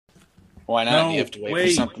Why not? Do you have to wait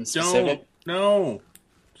for something specific? No.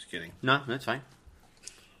 Just kidding. No, that's fine.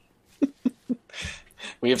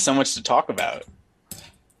 We have so much to talk about.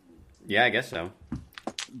 Yeah, I guess so.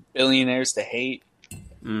 Billionaires to hate.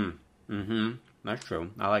 That's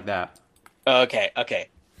true. I like that. Okay.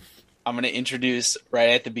 I'm going to introduce right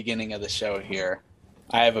at the beginning of the show here.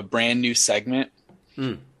 I have a brand new segment.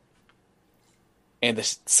 And the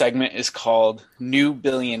segment is called New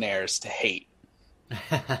Billionaires to Hate.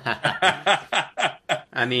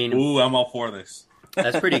 I mean... Ooh, I'm all for this.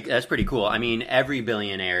 That's pretty cool. I mean, every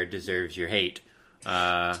billionaire deserves your hate.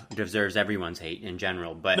 Deserves everyone's hate in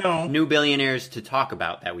general. But new billionaires to talk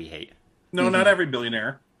about that we hate. No, not every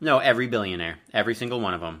billionaire. No, every billionaire. Every single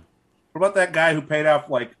one of them. What about that guy who paid off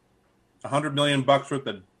like $100 million worth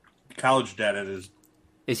of college debt at his...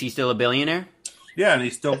 Is he still a billionaire? Yeah, and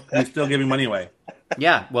he's still giving money away.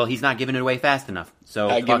 Yeah, well, he's not giving it away fast enough. So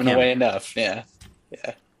not giving away enough, yeah.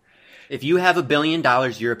 If you have $1 billion,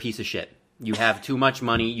 you're a piece of shit. You have too much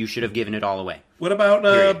money. You should have given it all away. What about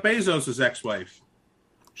Bezos' ex-wife?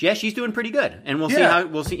 Yeah, she's doing pretty good, and we'll see how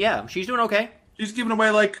we'll see. Yeah, she's doing okay. She's giving away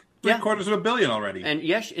like $750 million already. And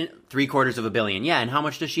yes, $750 million. Yeah, and how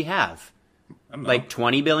much does she have? Like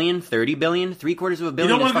 20 billion, 30 billion, $750 million. You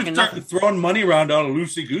don't want to start throwing money around all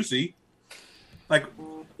loosey goosey. Like,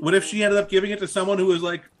 what if she ended up giving it to someone who was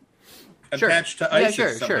like attached to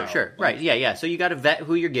ISIS somehow? Sure. Right, yeah. So you got to vet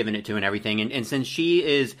who you're giving it to and everything. And since she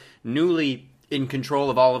is newly in control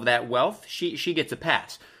of all of that wealth, she gets a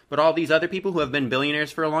pass. But all these other people who have been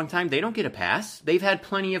billionaires for a long time, they don't get a pass. They've had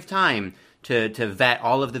plenty of time to vet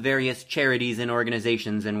all of the various charities and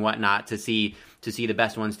organizations and whatnot to see the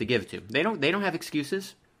best ones to give to. They don't have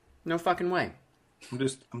excuses. No fucking way. I'm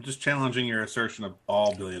just challenging your assertion of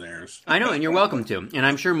all billionaires. I know, and you're welcome to. And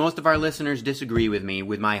I'm sure most of our listeners disagree with me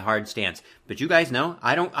with my hard stance. But you guys know,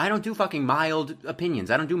 I don't do fucking mild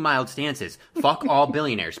opinions. I don't do mild stances. Fuck all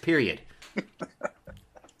billionaires, period.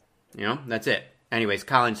 You know, that's it. Anyways,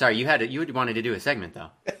 Colin, sorry, you wanted to do a segment though.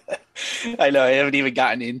 I know, I haven't even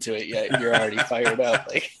gotten into it yet. You're already fired up.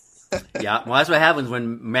 Like. Yeah, well, that's what happens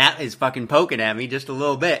when Matt is fucking poking at me just a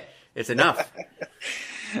little bit. It's enough.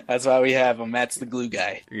 That's why we have him. Matt's the glue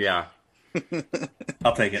guy. Yeah.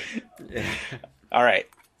 I'll take it. All right.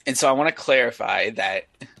 And so I want to clarify that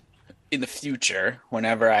in the future,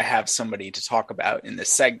 whenever I have somebody to talk about in this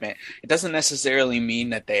segment, it doesn't necessarily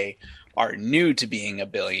mean that they are new to being a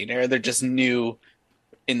billionaire. They're just new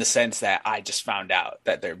in the sense that I just found out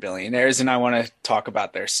that they're billionaires and I want to talk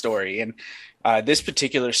about their story. And this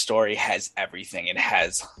particular story has everything. It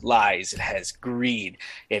has lies. It has greed.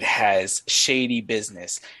 It has shady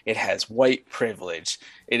business. It has white privilege.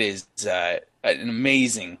 It is an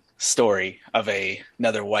amazing story of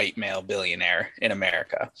another white male billionaire in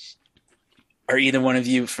America. Are either one of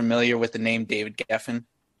you familiar with the name David Geffen?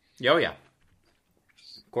 Oh, yeah.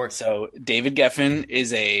 Of course. So David Geffen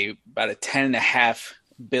is about a $10.5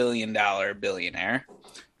 billion billionaire.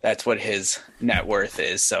 That's what his net worth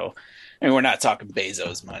is. So, I mean, we're not talking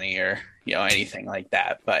Bezos money or, anything like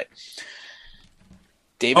that, but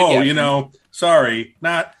David Geffen, sorry,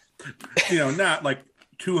 not like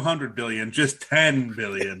 200 billion, just 10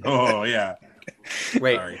 billion. Oh, yeah.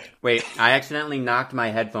 Wait, I accidentally knocked my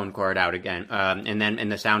headphone cord out again,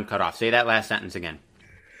 and the sound cut off. Say that last sentence again.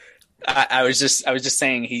 I was just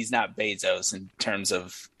saying he's not Bezos in terms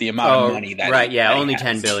of the amount of money that right, yeah, only has.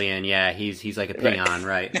 10 billion. Yeah, he's like a peon,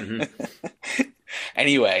 right? Mm-hmm.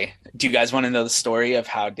 Anyway, do you guys want to know the story of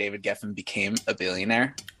how David Geffen became a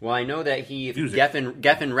billionaire? Well, I know that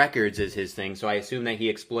Geffen Records is his thing, so I assume that he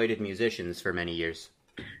exploited musicians for many years.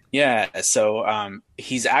 Yeah, so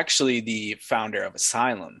he's actually the founder of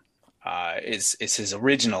Asylum. Is his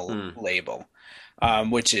original label,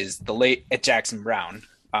 which is the late Jackson Browne.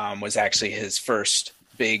 Was actually his first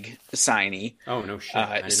big signee. Oh, no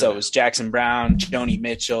shit. So it was Jackson Browne, Joni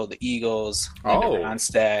Mitchell, the Eagles, Linda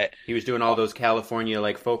Ronstadt. He was doing all those California,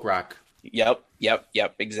 like, folk rock. Yep,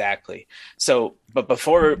 exactly. So, but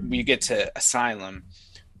before we get to Asylum,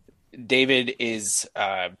 David is,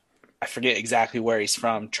 I forget exactly where he's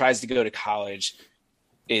from, tries to go to college,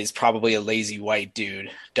 is probably a lazy white dude,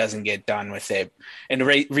 doesn't get done with it. And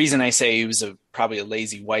the reason I say he was probably a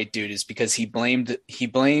lazy white dude is because he blamed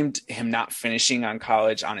him not finishing on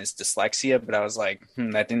college on his dyslexia. But I was like,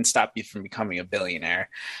 that didn't stop you from becoming a billionaire.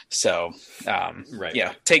 So, right.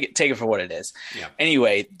 Yeah, take it for what it is. Yeah.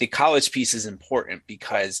 Anyway, the college piece is important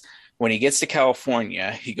because when he gets to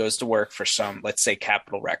California, he goes to work for let's say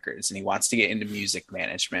Capitol Records, and he wants to get into music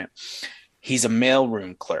management. He's a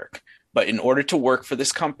mailroom clerk. But in order to work for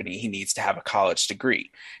this company, he needs to have a college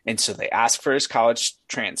degree. And so they ask for his college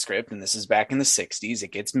transcript, and this is back in the 60s.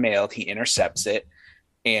 It gets mailed. He intercepts it,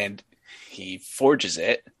 and he forges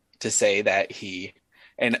it to say that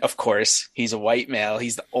and of course, he's a white male.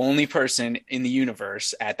 He's the only person in the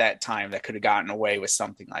universe at that time that could have gotten away with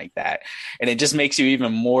something like that. And it just makes you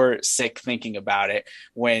even more sick thinking about it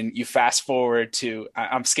when you fast forward to,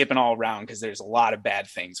 I'm skipping all around because there's a lot of bad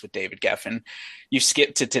things with David Geffen. You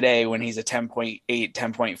skip to today when he's a 10.8,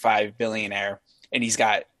 10.5 billionaire, and he's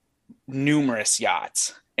got numerous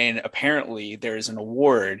yachts. And apparently there's an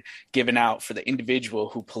award given out for the individual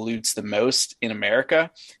who pollutes the most in America.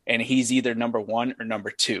 And he's either number 1 or number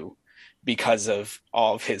 2 because of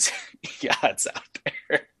all of his yachts out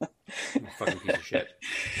there. Fucking piece of shit.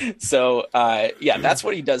 So, that's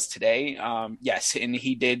what he does today. Yes. And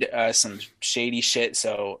he did some shady shit.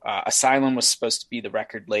 So Asylum was supposed to be the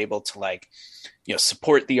record label to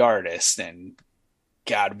support the artist, and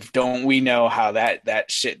God, don't we know how that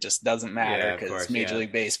shit just doesn't matter, because Major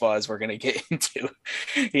League Baseball, as we're going to get into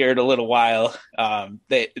here in a little while,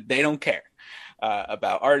 they don't care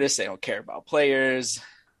about artists. They don't care about players.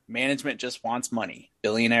 Management just wants money.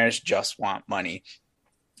 Billionaires just want money.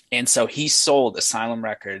 And so he sold Asylum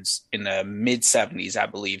Records in the mid 70s, I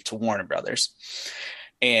believe, to Warner Brothers.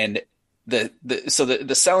 And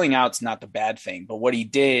the selling out's not the bad thing, but what he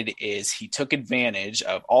did is he took advantage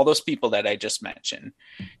of all those people that I just mentioned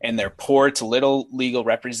and their poor to little legal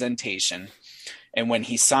representation. And when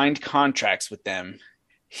he signed contracts with them,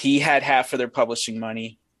 he had half of their publishing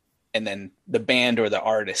money, and then the band or the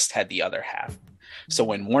artist had the other half. So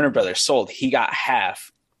when Warner Brothers sold, he got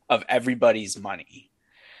half of everybody's money.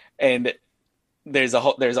 And there's a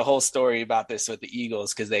whole story about this with the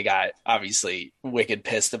Eagles, because they got obviously wicked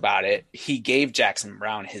pissed about it. He gave Jackson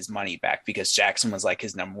Brown his money back because Jackson was like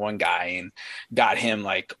his number one guy and got him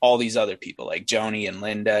like all these other people like Joni and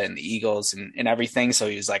Linda and the Eagles and everything. So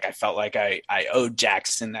he was like, I felt like I owed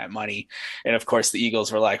Jackson that money. And of course the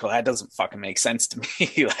Eagles were like, well, that doesn't fucking make sense to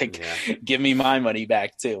me. Give me my money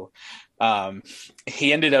back too.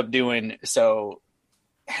 He ended up doing so.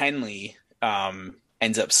 Henley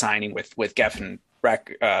ends up signing with Geffen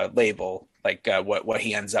label, what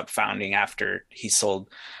he ends up founding after he sold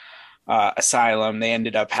Asylum. They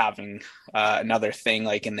ended up having another thing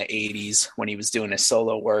like in the 80s when he was doing his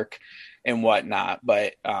solo work and whatnot.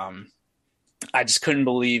 But I just couldn't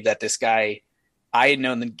believe that this guy, I had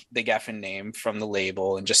known the Geffen name from the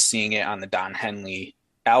label and just seeing it on the Don Henley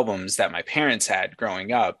albums that my parents had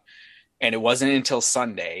growing up. And it wasn't until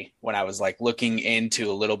Sunday when I was like looking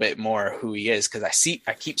into a little bit more who he is, because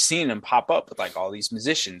I keep seeing him pop up with like all these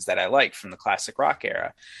musicians that I like from the classic rock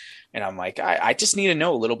era. And I'm like, I just need to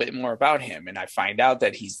know a little bit more about him. And I find out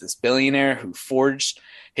that he's this billionaire who forged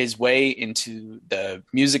his way into the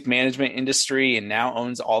music management industry and now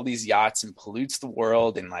owns all these yachts and pollutes the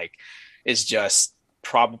world and like is just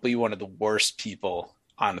probably one of the worst people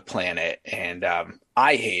on the planet. And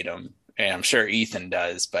I hate him. And I'm sure Ethan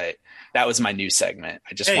does, but that was my new segment.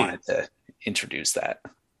 I just wanted to introduce that. I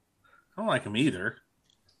don't like him either.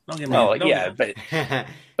 But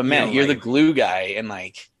man, you're the glue guy, and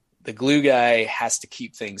like the glue guy has to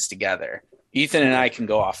keep things together. Ethan and I can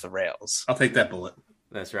go off the rails. I'll take that bullet.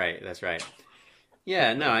 That's right.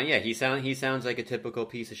 Yeah, he sounds like a typical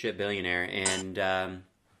piece of shit billionaire, and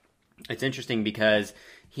it's interesting because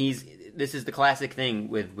this is the classic thing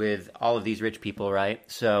with all of these rich people, right?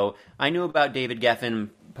 So I knew about David Geffen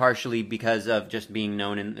partially because of just being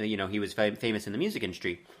known in, he was famous in the music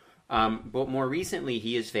industry. But more recently,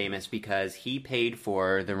 he is famous because he paid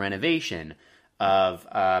for the renovation of,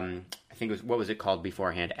 I think it was, what was it called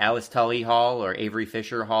beforehand? Alice Tully Hall or Avery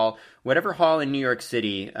Fisher Hall? Whatever hall in New York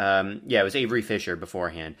City. It was Avery Fisher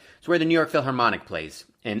beforehand. It's where the New York Philharmonic plays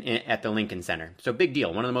at the Lincoln Center. So big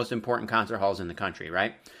deal. One of the most important concert halls in the country,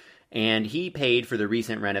 right? And he paid for the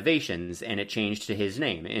recent renovations, and it changed to his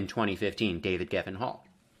name in 2015, David Geffen Hall.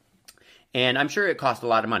 And I'm sure it cost a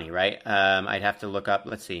lot of money, right? I'd have to look up,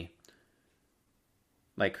 let's see.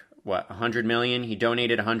 Like, what, $100 million? He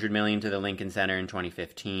donated $100 million to the Lincoln Center in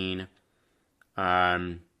 2015.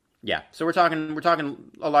 So we're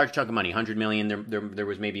talking a large chunk of money, $100 million. There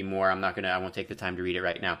was maybe more. I won't take the time to read it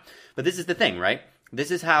right now. But this is the thing, right?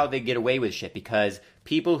 This is how they get away with shit, because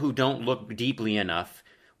people who don't look deeply enough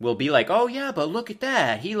will be like, oh yeah, but look at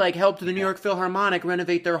that. He like helped the New York Philharmonic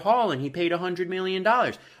renovate their hall and he paid $100 million.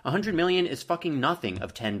 $100 million is fucking nothing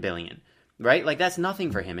of $10 billion, right? Like that's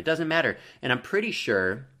nothing for him. It doesn't matter. And I'm pretty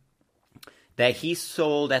sure that he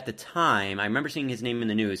sold at the time, I remember seeing his name in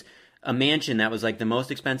the news, a mansion that was like the most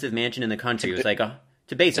expensive mansion in the country. It was like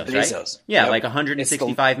to Bezos, right? Yeah, yep. Like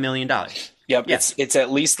 $165 million. Yep, yeah. It's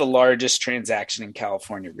at least the largest transaction in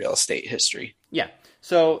California real estate history. Yeah.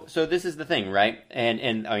 So this is the thing, right?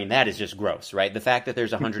 And I mean, that is just gross, right? The fact that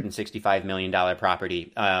there's a $165 million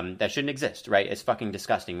property that shouldn't exist, right? It's fucking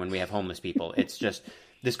disgusting when we have homeless people. It's just,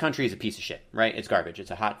 this country is a piece of shit, right? It's garbage.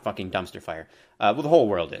 It's a hot fucking dumpster fire. Well, the whole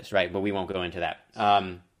world is, right? But we won't go into that.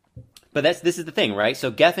 But this is the thing, right?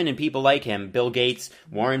 So Geffen and people like him, Bill Gates,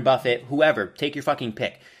 Warren Buffett, whoever, take your fucking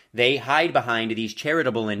pick. They hide behind these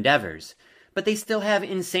charitable endeavors, but they still have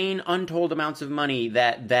insane, untold amounts of money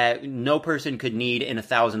that no person could need in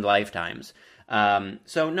 1,000 lifetimes.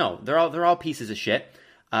 So no, they're all pieces of shit.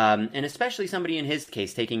 And especially somebody in his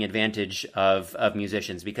case taking advantage of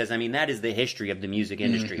musicians, because I mean that is the history of the music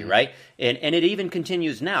industry, right? And it even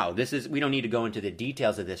continues now. We don't need to go into the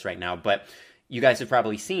details of this right now, but you guys have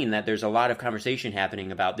probably seen that there's a lot of conversation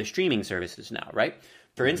happening about the streaming services now, right?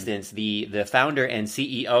 For instance, the founder and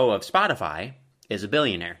CEO of Spotify is a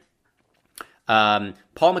billionaire. Paul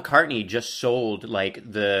McCartney just sold like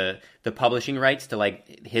the publishing rights to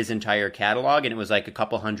like his entire catalog, and it was like a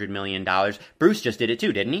couple $100 million. Bruce just did it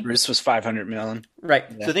too, didn't he? Bruce was 500 million. Right.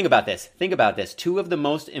 Yeah. So think about this. Two of the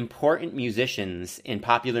most important musicians in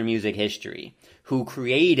popular music history who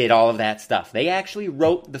created all of that stuff. They actually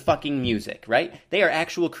wrote the fucking music, right? They are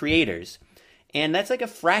actual creators. And that's like a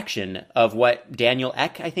fraction of what Daniel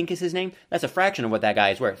Ek, I think is his name. That's a fraction of what that guy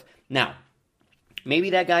is worth. Now, maybe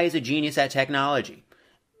that guy is a genius at technology.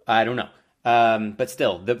 I don't know. But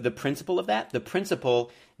still, the principle of that, the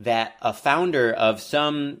principle that a founder of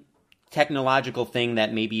some technological thing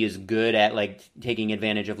that maybe is good at like taking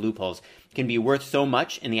advantage of loopholes can be worth so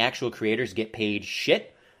much and the actual creators get paid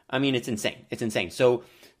shit. I mean, it's insane. It's insane. So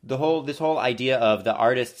this whole idea of the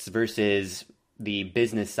artists versus the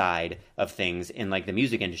business side of things in like the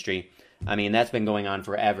music industry, I mean, that's been going on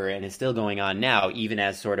forever and is still going on now, even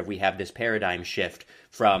as sort of we have this paradigm shift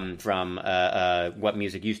from what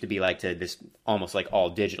music used to be like to this almost like all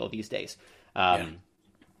digital these days. But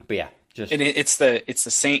yeah, just and it's the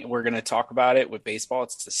same. We're going to talk about it with baseball.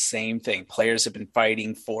 It's the same thing. Players have been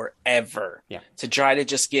fighting forever to try to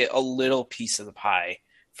just get a little piece of the pie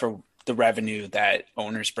for the revenue that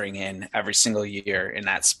owners bring in every single year in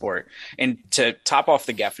that sport. And to top off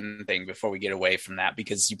the Geffen thing before we get away from that,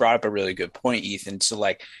 because you brought up a really good point, Ethan. So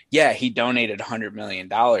like, yeah, he donated $100 million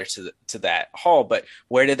to that hall, but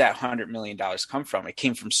where did that $100 million come from? It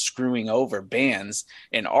came from screwing over bands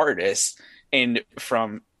and artists, and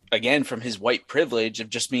from his white privilege of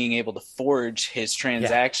just being able to forge his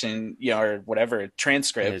transaction, or whatever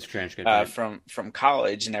transcript, from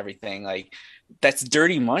college and everything. Like, that's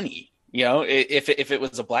dirty money. If it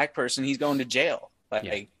was a black person, he's going to jail.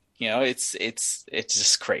 It's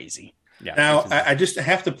just crazy. Yeah. Now, I just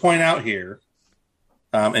have to point out here,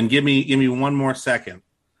 and give me one more second.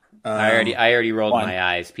 I already rolled my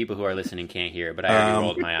eyes. People who are listening can't hear, but I already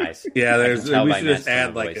rolled my eyes. Yeah, we should just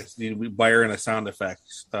add we wire in a sound effect.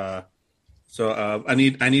 So I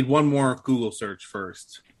need one more Google search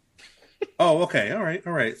first. Oh, okay, all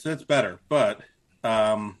right. So that's better. But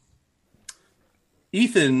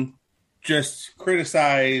Ethan just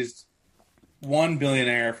criticized one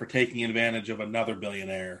billionaire for taking advantage of another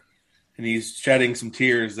billionaire, and he's shedding some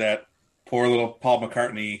tears that poor little Paul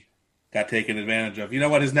McCartney got taken advantage of. You know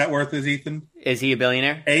what his net worth is, Ethan? Is he a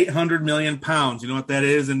billionaire? 800 million pounds. You know what that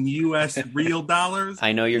is in U.S. real dollars?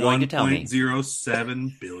 I know you're going to tell me.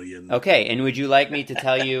 1.07 billion. Okay, and would you like me to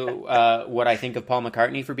tell you what I think of Paul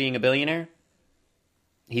McCartney for being a billionaire?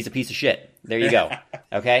 He's a piece of shit. There you go.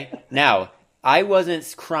 Okay? Now, I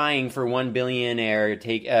wasn't crying for one billionaire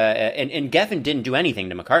take, and Geffen didn't do anything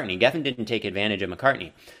to McCartney. Geffen didn't take advantage of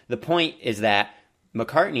McCartney. The point is that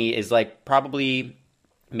McCartney is like probably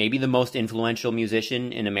maybe the most influential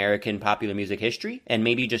musician in American popular music history, and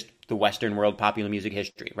maybe just the Western world popular music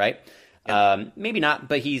history, right? Yeah. Maybe not,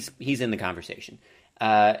 but he's in the conversation.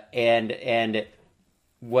 And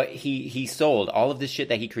what he sold, all of this shit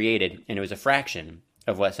that he created, and it was a fraction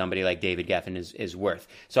of what somebody like David Geffen is worth.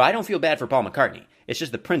 So I don't feel bad for Paul McCartney. It's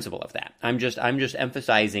just the principle of that. I'm just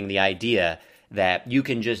emphasizing the idea that you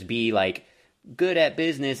can just be like good at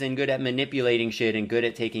business and good at manipulating shit and good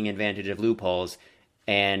at taking advantage of loopholes,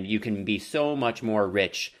 and you can be so much more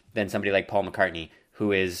rich than somebody like Paul McCartney,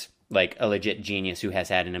 who is like a legit genius who has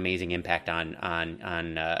had an amazing impact on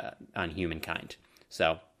humankind.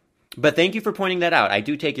 So, but thank you for pointing that out. I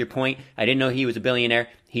do take your point. I didn't know he was a billionaire.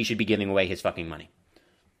 He should be giving away his fucking money.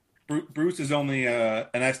 Bruce is only an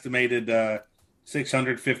estimated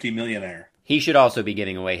 650 millionaire. He should also be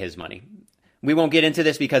giving away his money. We won't get into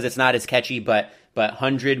this because it's not as catchy, but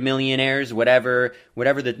 100 millionaires, whatever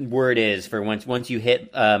the word is for once you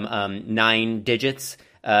hit 9 digits,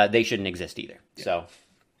 they shouldn't exist either. Yeah. So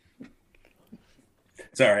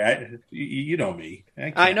Sorry, you know me.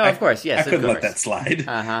 I know, of course, yes, I of couldn't let course. that slide.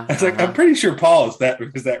 Uh-huh, I was like, I'm pretty sure Paul is that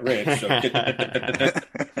rich. So.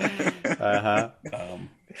 Uh-huh.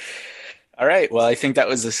 All right. Well, I think that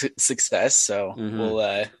was a success. So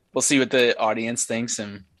Mm-hmm. we'll see what the audience thinks,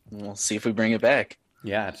 and we'll see if we bring it back.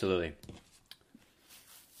 Yeah, absolutely.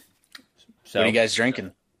 What are you So, guys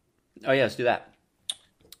drinking? oh yeah, let's do that.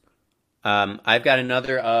 I've got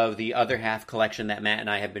another of the other half collection that Matt and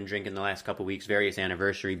I have been drinking the last couple weeks, various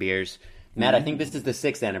anniversary beers. Matt, I think this is the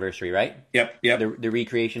 6th anniversary, right? Yep. The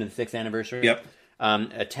recreation of the 6th anniversary. Yep.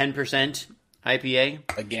 A 10%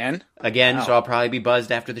 IPA. Again? Wow. So I'll probably be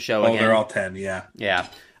buzzed after the show again. They're all 10, yeah. Yeah.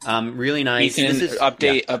 Really nice. Ethan,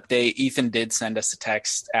 update. Ethan did send us a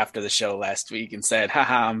text after the show last week and said,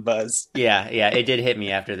 haha, I'm buzzed. Yeah, it did hit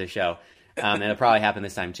me after the show. And it'll probably happen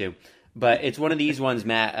this time too. But it's one of these ones,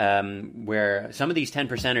 Matt, where some of these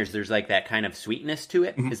 10%ers, there's like that kind of sweetness to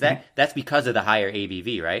it. Is that's because of the higher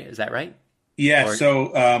ABV, right? Is that right? Yeah.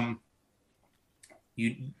 So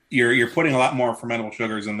you're putting a lot more fermentable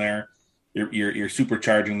sugars in there. You're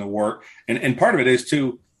supercharging the wort, and part of it is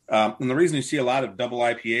too. And the reason you see a lot of double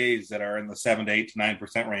IPAs that are in the 7 to 8 to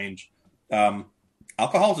 9% range,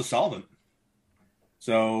 alcohol is a solvent.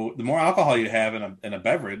 So the more alcohol you have in a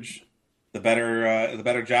beverage, the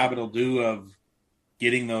better job it'll do of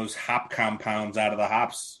getting those hop compounds out of the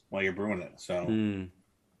hops while you're brewing it. So,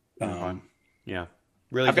 yeah,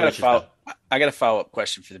 really. I got a follow up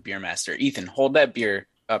question for the beer master. Ethan, hold that beer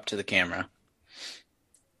up to the camera.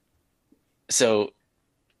 So,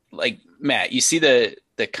 like Matt, you see the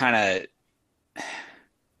kind of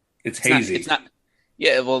it's hazy. It's not.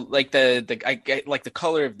 Yeah, well, like the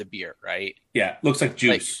color of the beer, right? Yeah, looks like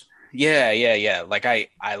juice. Yeah. Like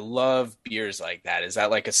I love beers like that. Is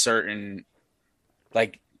that like a certain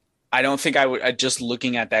like? I don't think I would. Just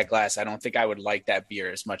looking at that glass, I don't think I would like that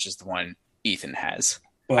beer as much as the one Ethan has.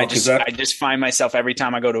 Well, I just find myself every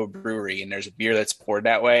time I go to a brewery and there's a beer that's poured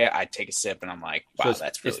that way, I take a sip and I'm like, wow, so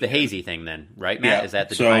that's really it's the good. hazy thing then, right, Matt? Yeah. Is that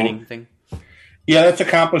the defining thing? Yeah, that's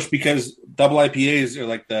accomplished because double IPAs or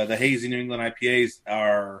like the hazy New England IPAs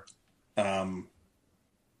are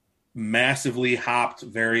massively hopped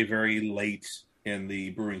very, very late in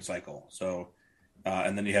the brewing cycle. So,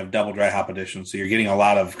 and then you have double dry hop additions. So you're getting a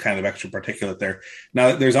lot of kind of extra particulate there.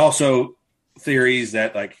 Now, there's also theories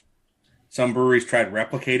that like some breweries tried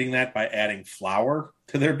replicating that by adding flour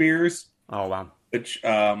to their beers. Oh, wow. Which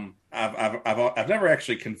I've never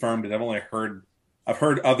actually confirmed it. I've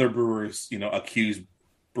heard other brewers, accuse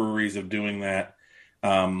breweries of doing that.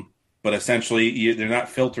 But essentially they're not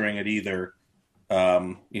filtering it either.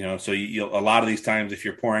 So you'll a lot of these times, if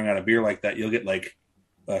you're pouring out a beer like that, you'll get like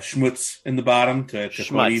schmutz in the bottom to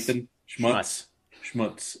quote Ethan. Schmutz.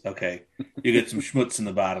 Okay. You get some schmutz in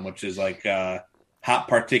the bottom, which is like hot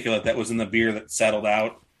particulate that was in the beer that settled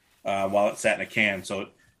out while it sat in a can. So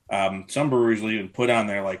some breweries will even put on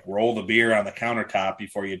there, like roll the beer on the countertop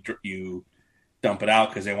before you dump it out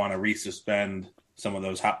because they want to resuspend some of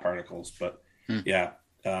those hot particles. But yeah,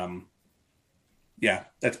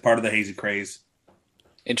 that's part of the hazy craze.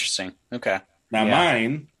 Interesting. Okay. Now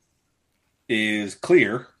mine is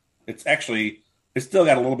clear. It's still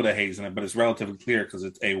got a little bit of haze in it, but it's relatively clear because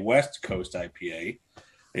it's a West Coast IPA.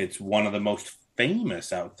 It's one of the most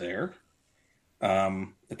famous out there.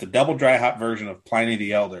 It's a double dry hop version of Pliny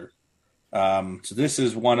the Elder. So this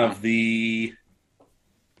is one of the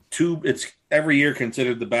two. It's every year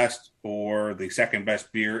considered the best or the second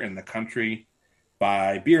best beer in the country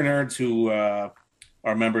by beer nerds who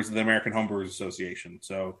are members of the American Homebrewers Association.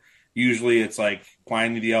 So usually it's like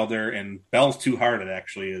Pliny the Elder, and Bell's Too Hard. It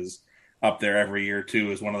actually is up there every year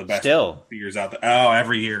too as one of the best beers out there. Oh,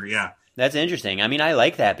 every year, yeah. That's interesting. I mean, I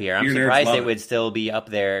like that beer. I'm surprised it would still be up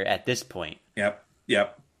there at this point. Yep.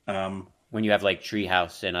 When you have like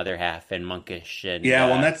Treehouse and Other Half and Monkish and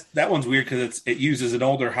that one's weird because it uses an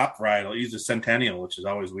older hop varietal. It uses Centennial, which is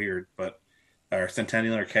always weird, or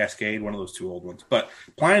Centennial or Cascade, one of those two old ones. But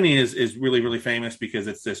Pliny is really, really famous because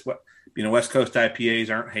it's this. West Coast IPAs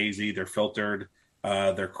aren't hazy; they're filtered,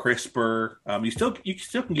 they're crisper. You still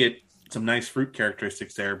can get some nice fruit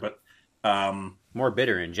characteristics there, but more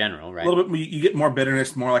bitter in general, right? A little bit. You get more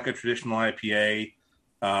bitterness, more like a traditional IPA.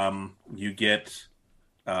 You get,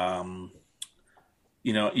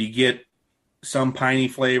 you get some piney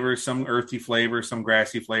flavors, some earthy flavors, some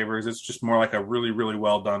grassy flavors. It's just more like a really, really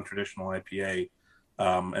well done traditional IPA.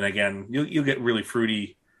 And again, you'll get really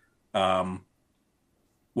fruity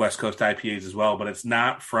West Coast IPAs as well, but it's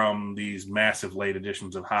not from these massive late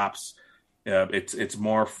additions of hops. It's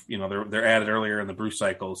more, they're added earlier in the brew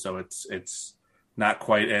cycle, so it's not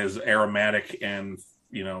quite as aromatic and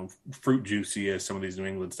fruit juicy as some of these New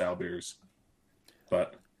England style beers.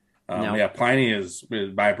 But No. yeah, Pliny is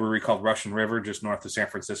by a brewery called Russian River, just north of San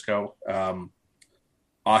Francisco.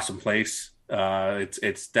 Awesome place.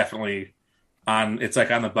 It's definitely it's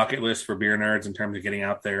like on the bucket list for beer nerds in terms of getting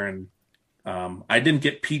out there. And I didn't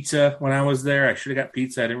get pizza when I was there. I should have got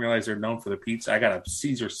pizza. I didn't realize they're known for the pizza. I got a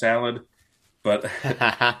Caesar salad, but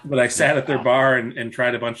but I sat at their bar and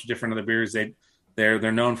tried a bunch of different other beers.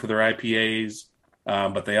 They're known for their IPAs,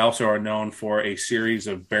 but they also are known for a series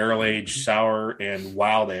of barrel aged sour and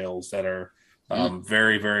wild ales that are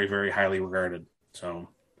very, very, very highly regarded. So,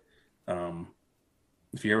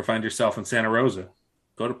 if you ever find yourself in Santa Rosa,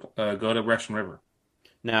 go to Russian River.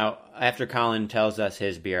 Now, after Colin tells us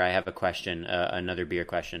his beer, I have a question, another beer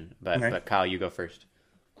question. But Kyle, you go first.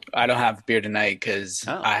 I don't have beer tonight because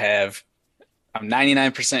I'm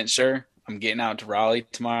 99% sure I'm getting out to Raleigh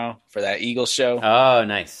tomorrow for that Eagles show. Oh,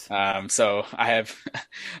 nice. So I have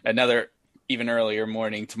another even earlier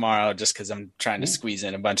morning tomorrow just because I'm trying to squeeze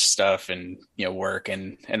in a bunch of stuff and work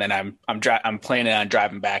and then I'm planning on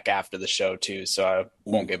driving back after the show too, so I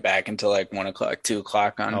won't get back until like 1 o'clock, 2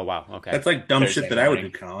 o'clock on. Oh wow, okay. That's like dumb Thursday shit that I would do,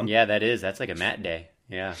 Colin. Yeah, that is. That's like a mat day.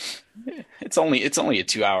 Yeah. It's only a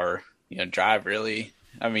 2-hour drive really.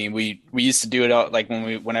 I mean, we used to do it all, like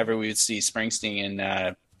whenever we would see Springsteen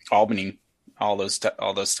in Albany, all those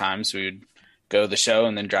times we would go to the show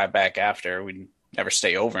and then drive back after. We'd never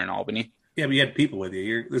stay over in Albany. Yeah, but you had people with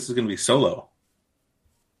you. This is going to be solo.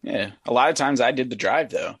 Yeah, a lot of times I did the drive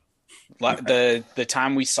though. The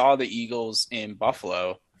time we saw the Eagles in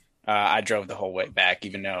Buffalo, I drove the whole way back,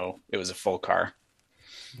 even though it was a full car.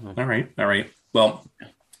 All right. Well,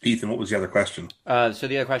 Ethan, what was the other question? So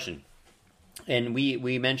the other question, and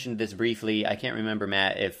we mentioned this briefly. I can't remember,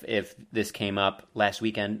 Matt, if this came up last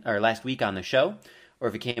weekend or last week on the show, or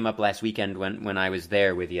if it came up last weekend when I was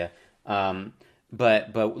there with you.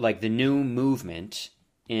 But like the new movement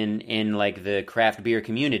in like the craft beer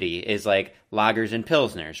community is like lagers and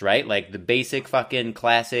pilsners, right? Like the basic fucking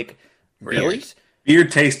classic beers. Beer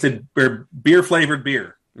tasted or beer flavored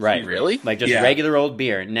beer. Right. Really? Like just regular old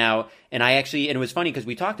beer. Now, and it was funny because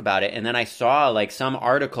we talked about it, and then I saw like some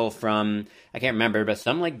article from, I can't remember, but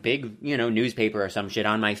some like big, newspaper or some shit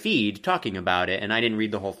on my feed talking about it, and I didn't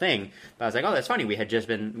read the whole thing. But I was like, oh, that's funny. We had just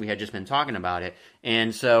been talking about it.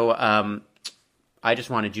 And so I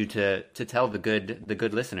just wanted you to tell the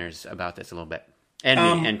good listeners about this a little bit.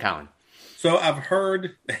 And me and Colin. So I've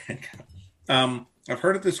heard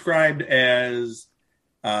it described as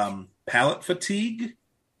palate fatigue.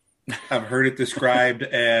 I've heard it described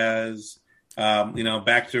as,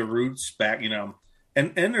 back to roots,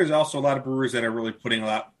 and there's also a lot of brewers that are really putting a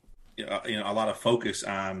lot of focus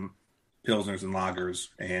on pilsners and lagers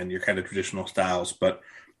and your kind of traditional styles. But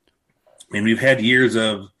I mean, we've had years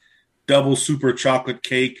of double super chocolate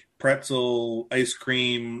cake, pretzel, ice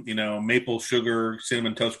cream, maple sugar,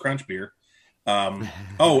 cinnamon toast crunch beer. And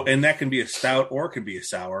that can be a stout or it can be a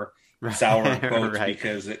sour in quotes, right.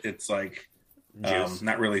 Because it's like,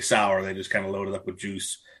 not really sour. They just kind of load it up with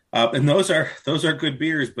juice. And those are good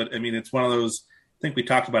beers, but I mean, it's one of those, I think we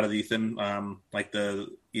talked about it, Ethan, like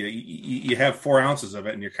you have 4 ounces of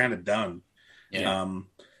it and you're kind of done. Yeah.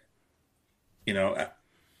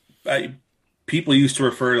 People used to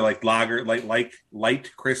refer to like lager, like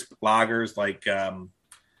light, crisp lagers, like,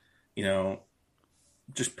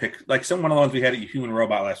 just pick like one of the ones we had at Human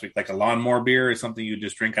Robot last week, like a lawnmower beer is something you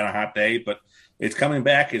just drink on a hot day, but it's coming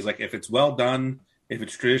back is like, if it's well done, if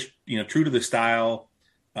it's true to the style,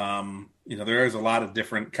 there is a lot of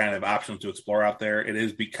different kind of options to explore out there. It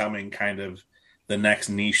is becoming kind of the next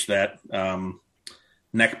niche that,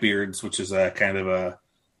 neckbeards, which is a kind of a,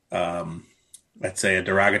 let's say a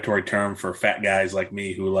derogatory term for fat guys like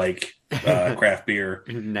me who like craft beer.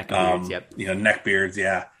 Neckbeards, yep. Neckbeards,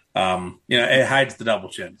 yeah. It hides the double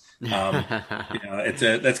chin.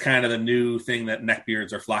 That's kind of the new thing that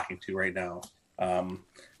neckbeards are flocking to right now.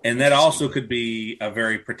 And that also could be a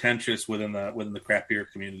very pretentious within the craft beer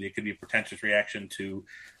community. It could be a pretentious reaction to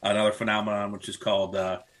another phenomenon, which is called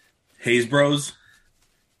haze bros,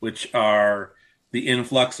 which are the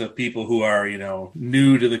influx of people who are,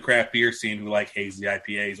 new to the craft beer scene who like hazy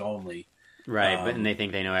IPAs only. Right, and they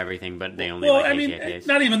think they know everything, but they only like hazy IPAs.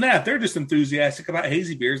 Not even that. They're just enthusiastic about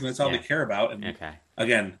hazy beers, and that's all they care about. And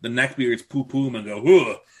again, the neckbeards poo-poo and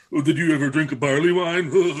go, oh, did you ever drink a barley wine?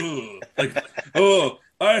 Like,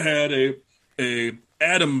 I had a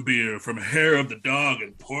Adam beer from Hair of the Dog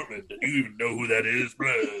in Portland. Do you even know who that is?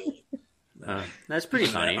 That's pretty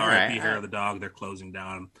funny. R.I.P. Hair of the Dog. They're closing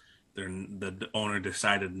down. The owner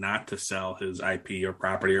decided not to sell his IP or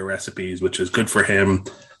property or recipes, which is good for him.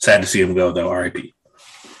 Sad to see him go, though. R.I.P.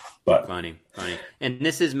 But Funny. And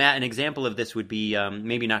this is, Matt, an example of this would be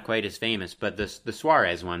maybe not quite as famous, but the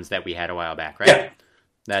Suarez ones that we had a while back, right? yeah,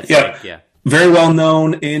 That's yeah, yeah. very well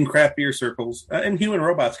known in craft beer circles, and Human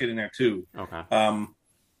Robots getting there too. Okay.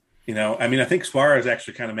 I mean, I think Suarez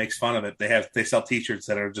actually kind of makes fun of it. They sell T-shirts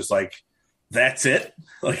that are just like, "That's it,"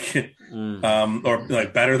 like, or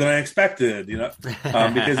like better than I expected,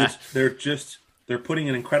 because they're putting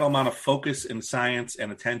an incredible amount of focus and science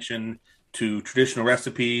and attention to traditional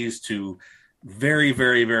recipes, to very,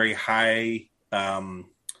 very, very high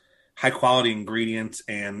quality ingredients,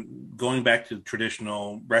 and going back to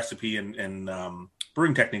traditional recipe and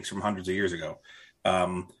brewing techniques from hundreds of years ago.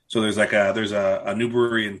 So there's a new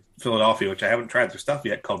brewery in Philadelphia, which I haven't tried their stuff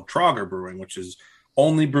yet, called Trager Brewing, which is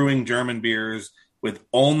only brewing German beers with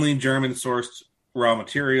only German sourced raw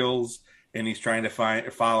materials, and he's trying to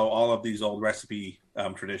follow all of these old recipe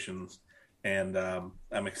traditions. And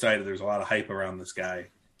I'm excited. There's a lot of hype around this guy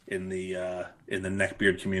in the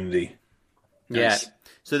neckbeard community. Yeah. Nice.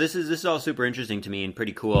 So this is all super interesting to me and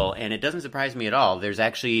pretty cool, and it doesn't surprise me at all. There's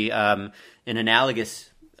actually an analogous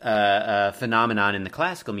phenomenon in the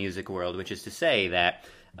classical music world, which is to say that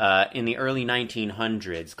in the early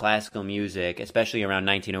 1900s, classical music, especially around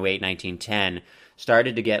 1908, 1910,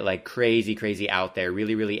 started to get like crazy out there,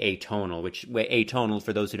 really, really atonal, which atonal,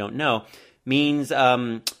 for those who don't know, means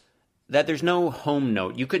that there's no home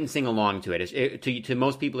note. You couldn't sing along to it. To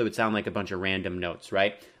most people, it would sound like a bunch of random notes,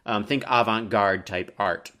 right? Think avant-garde type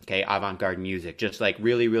art, okay? Avant-garde music, just like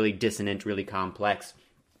really, really dissonant, really complex.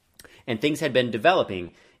 And things had been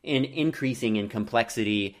developing and increasing in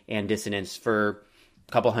complexity and dissonance for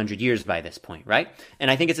a couple hundred years by this point, right? And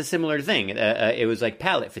I think it's a similar thing. It was like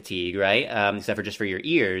palate fatigue, right? Except for just for your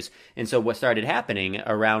ears. And so what started happening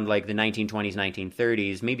around like the 1920s,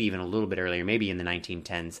 1930s, maybe even a little bit earlier, maybe in the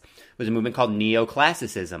 1910s, was a movement called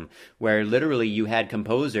neoclassicism, where literally you had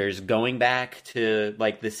composers going back to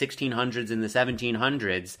like the 1600s and the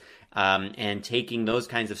 1700s and taking those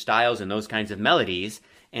kinds of styles and those kinds of melodies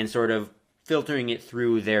and sort of filtering it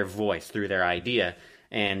through their voice, through their idea.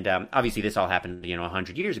 And obviously, this all happened,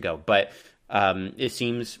 100 years ago. But it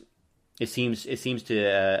seems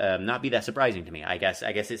to not be that surprising to me. I guess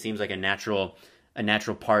it seems like a natural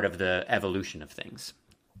part of the evolution of things.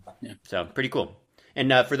 Yeah. So pretty cool.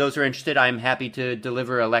 And for those who are interested, I'm happy to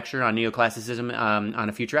deliver a lecture on neoclassicism on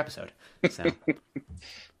a future episode. So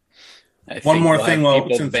One more thing,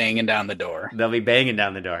 people banging down the door. they'll be banging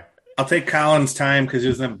down the door. I'll take Colin's time because he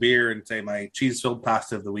doesn't have beer and say my cheese-filled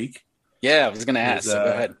pasta of the week. Yeah, I was going to ask. So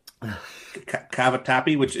go ahead.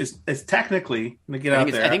 Cavatappi, which is technically, let me get out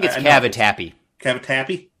there. I think it's cavatappi.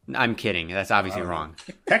 Cavatappi? I'm kidding. That's obviously wrong.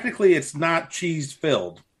 Technically, it's not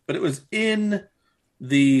cheese-filled, but it was in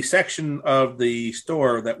the section of the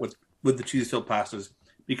store that was with the cheese-filled pastas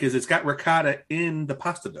because it's got ricotta in the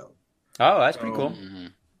pasta dough. Oh, that's pretty cool.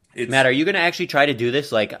 Mm-hmm. Matt, are you going to actually try to do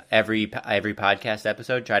this like every podcast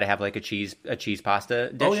episode? Try to have like a cheese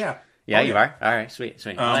pasta dish? Oh, yeah. Yeah, Oh, you yeah. are? All right, sweet.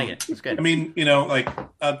 I like it. That's good. I mean,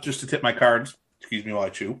 just to tip my cards, excuse me while I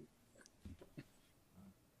chew.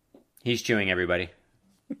 He's chewing, everybody.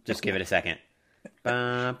 Just give it a second.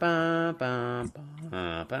 Ba, ba, ba,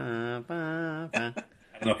 ba, ba, ba, ba. I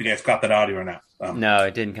don't know if you guys caught that audio or not. No,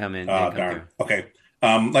 it didn't come in. Didn't come Darn. through. Okay.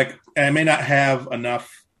 And I may not have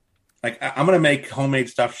enough. Like, I'm going to make homemade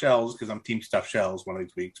stuffed shells because I'm team stuffed shells one of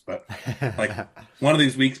these weeks. But, like, one of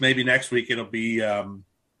these weeks, maybe next week, it'll be,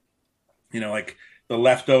 like the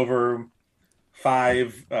leftover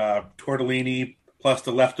 5 tortellini plus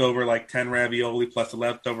the leftover, 10 ravioli plus the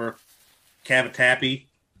leftover cavatappi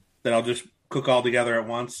that I'll just cook all together at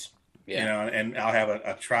once. Yeah. And I'll have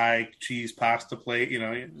a cheese pasta plate,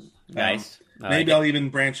 Nice. Maybe I'll even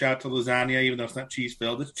branch out to lasagna, even though it's not cheese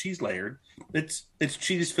filled. It's cheese layered. It's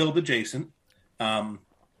cheese filled adjacent. I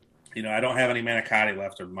don't have any manicotti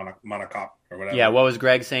left or monocoque or whatever. Yeah, what was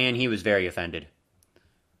Greg saying? He was very offended.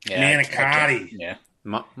 Yeah, Manicotti. Yeah.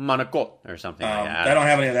 Monaco or something like that. I don't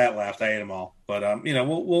have any of that left. I ate them all. But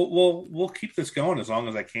we'll keep this going as long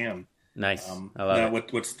as I can. Nice. I love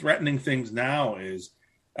it. What's threatening things now is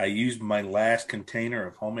I used my last container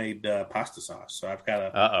of homemade pasta sauce, so I've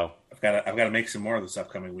got to make some more this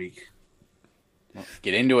upcoming week.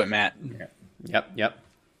 Get into it, Matt. Yeah. Yep.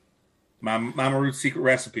 Mama Ruth's secret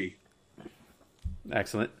recipe.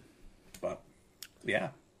 Excellent. But yeah.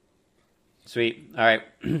 Sweet. All right.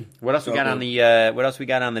 What else we got on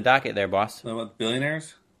the docket there, boss? What,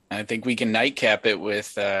 billionaires? I think we can nightcap it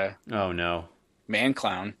with Oh no. Man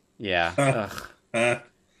Clown. Yeah. I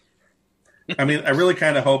mean, I really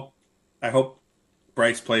kind of hope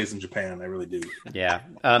Bryce plays in Japan. I really do. Yeah.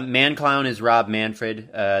 Man Clown is Rob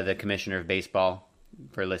Manfred, the commissioner of baseball,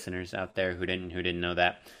 for listeners out there who didn't know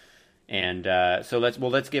that. And so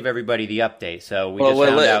let's give everybody the update. So we just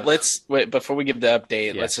found out. Let's wait before we give the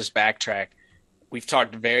update. Yeah. Let's just backtrack. We've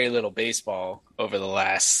talked very little baseball over the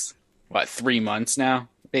last 3 months now,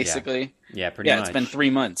 basically. Yeah, pretty much. It's been 3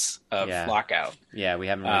 months of lockout. Yeah, we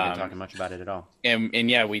haven't really been talking much about it at all. And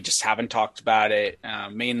we just haven't talked about it,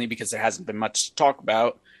 mainly because there hasn't been much to talk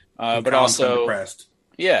about. But also, depressed.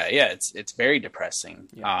 It's very depressing.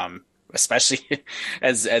 Yeah. Especially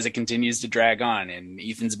as it continues to drag on. And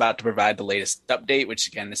Ethan's about to provide the latest update, which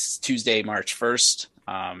again, this is Tuesday, March 1st.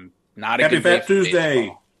 Not a Happy good day Fat for Tuesday.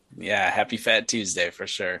 baseball. Yeah, happy Fat Tuesday for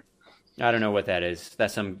sure. I don't know what that is.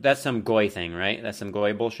 That's some goy thing, right? That's some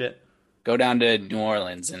goy bullshit. Go down to New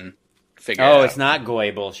Orleans and figure it out. Oh, it's not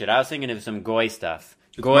goy bullshit. I was thinking of some goy stuff.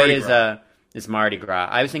 It's Goy Mardi is Gras. it's Mardi Gras.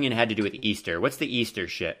 I was thinking it had to do with Easter. What's the Easter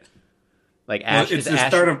shit? Like Well, Ash? it's is the Ash...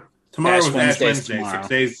 start of tomorrow. Ash Is Ash Wednesday's Wednesday. tomorrow. 6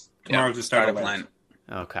 days. Tomorrow's the start of Lent. Lent.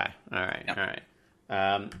 Okay. All right. Yep. All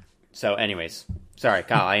right. So, anyways, sorry,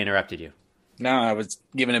 Kyle. I interrupted you. No, I was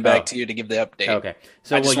giving it back to you to give the update. Okay.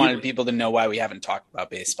 So I just wanted people to know why we haven't talked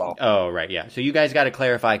about baseball. Oh, right, yeah. So you guys got to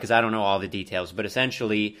clarify because I don't know all the details, but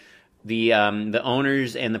essentially, the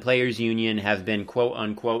owners and the players' union have been quote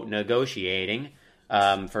unquote negotiating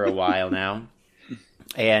for a while now,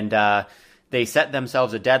 and they set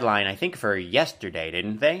themselves a deadline. I think for yesterday,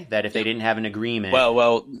 didn't they? That if they didn't have an agreement,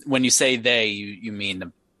 Well, when you say they, you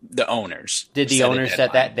mean the owners. did the set a owners set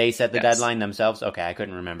deadline. that? They set the Yes. deadline themselves. Okay, I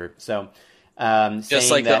couldn't remember. So. Just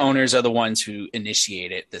saying like that, the owners are the ones who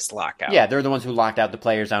initiated this lockout. Yeah, they're the ones who locked out the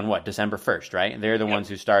players on December 1st, right? They're the ones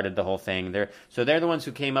who started the whole thing. They're the ones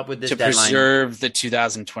who came up with this to deadline. preserve the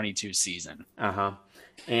 2022 season. Uh-huh.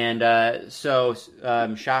 And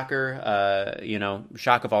shocker,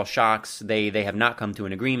 shock of all shocks, they have not come to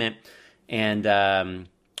an agreement. And I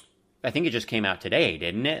think it just came out today,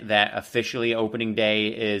 didn't it? That officially opening day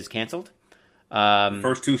is canceled.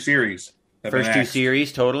 First two series. First two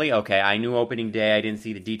series, totally. Okay, I knew opening day. I didn't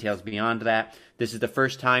see the details beyond that. This is the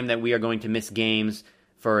first time that we are going to miss games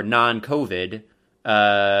for non-COVID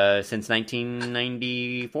since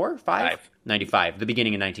 1994? 95. The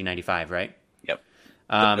beginning of 1995, right? Yep.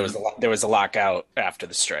 There was a lockout after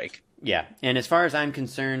the strike. Yeah, and as far as I'm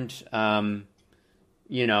concerned,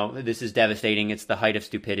 this is devastating. It's the height of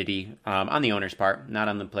stupidity on the owner's part, not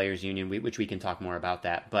on the players' union, which we can talk more about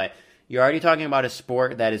that. But you're already talking about a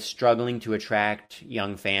sport that is struggling to attract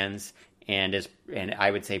young fans and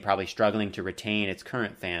I would say probably struggling to retain its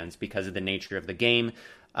current fans because of the nature of the game,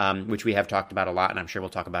 which we have talked about a lot, and I'm sure we'll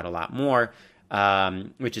talk about a lot more,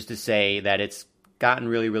 which is to say that it's gotten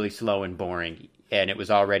really, really slow and boring, and it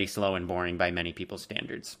was already slow and boring by many people's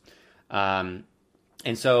standards. And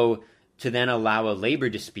so to then allow a labor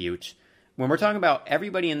dispute, when we're talking about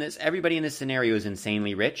everybody in this scenario is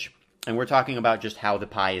insanely rich, and we're talking about just how the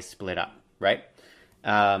pie is split up, right?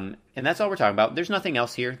 And that's all we're talking about. There's nothing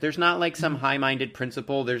else here. There's not like some high-minded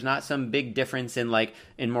principle. There's not some big difference in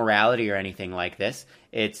morality or anything like this.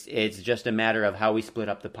 It's just a matter of how we split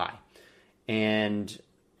up the pie. And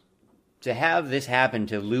to have this happen,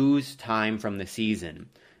 to lose time from the season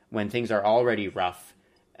when things are already rough,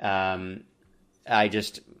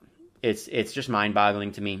 it's just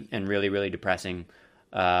mind-boggling to me and really, really depressing.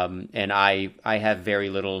 And I have very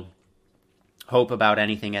little hope about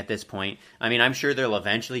anything at this point. I mean, I'm sure they'll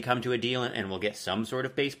eventually come to a deal and we'll get some sort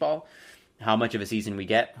of baseball. How much of a season we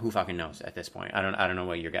get, who fucking knows at this point? I don't know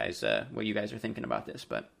what you guys are thinking about this,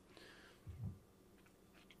 but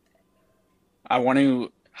I want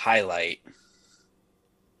to highlight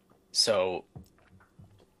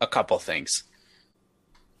a couple things.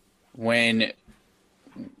 When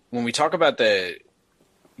we talk about the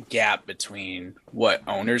gap between what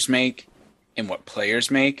owners make and what players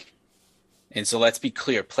make, and so let's be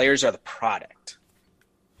clear, players are the product.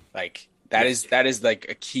 Like that is like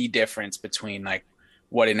a key difference between like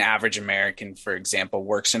what an average American, for example,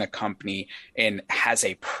 works in a company and has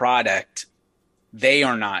a product. You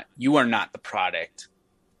are not the product.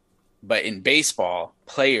 But in baseball,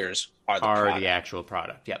 players are the actual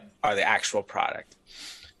product. Yep. Are the actual product.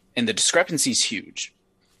 And the discrepancy is huge.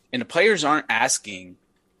 And the players aren't asking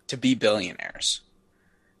to be billionaires.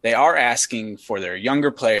 They are asking for their younger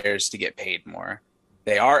players to get paid more.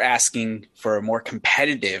 They are asking for a more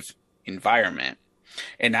competitive environment.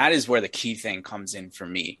 And that is where the key thing comes in for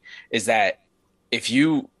me, is that if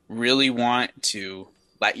you really want to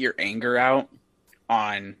let your anger out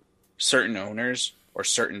on certain owners or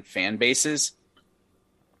certain fan bases,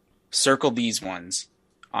 circle these ones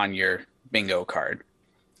on your bingo card.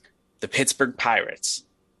 The Pittsburgh Pirates,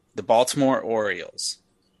 the Baltimore Orioles,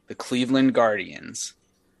 the Cleveland Guardians,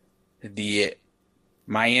 the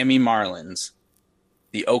Miami Marlins,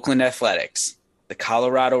 the Oakland Athletics, the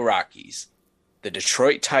Colorado Rockies, the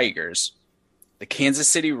Detroit Tigers, the Kansas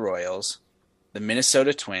City Royals, the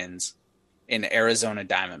Minnesota Twins, and the Arizona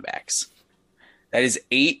Diamondbacks. That is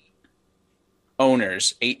 8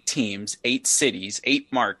 owners, 8 teams, 8 cities,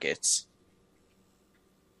 8 markets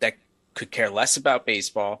that could care less about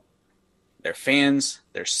baseball, their fans,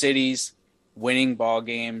 their cities, winning ball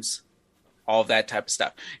games, all of that type of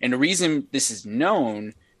stuff. And the reason this is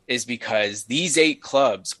known is because these 8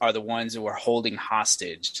 clubs are the ones who are holding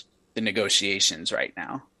hostage the negotiations right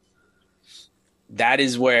now. That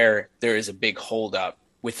is where there is a big holdup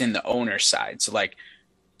within the owner side. So, like,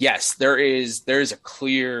 yes, there is a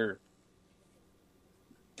clear.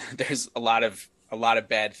 There's a lot of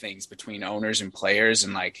bad things between owners and players,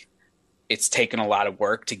 and like it's taken a lot of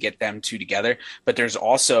work to get them two together. But there's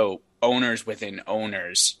also owners within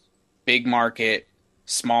owners, big market,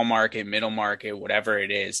 small market, middle market, whatever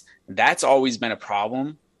it is. That's always been a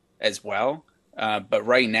problem as well. But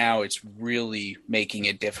right now it's really making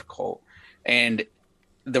it difficult. And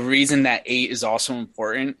the reason that 8 is also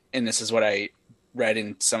important, and this is what I read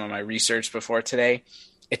in some of my research before today,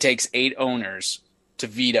 it takes 8 owners to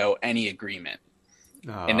veto any agreement.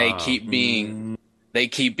 And they keep being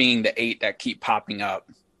the 8 that keep popping up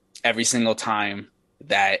every single time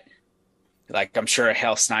that, like, I'm sure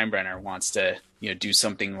Hal Steinbrenner wants to, do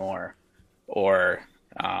something more, or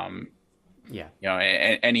any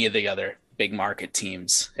of the other big market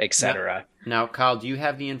teams, etc. Now, Kyle, do you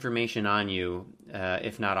have the information on you?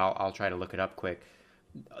 If not, I'll try to look it up quick.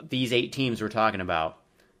 These 8 teams we're talking about,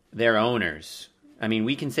 their owners, I mean,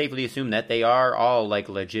 we can safely assume that they are all like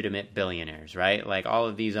legitimate billionaires, right? Like all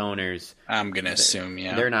of these owners, I'm gonna assume,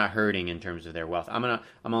 yeah, they're not hurting in terms of their wealth. I'm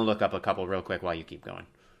gonna look up a couple real quick while you keep going.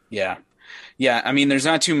 Yeah. I mean, there's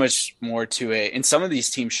not too much more to it, and some of these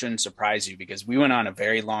teams shouldn't surprise you because we went on a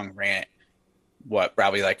very long rant,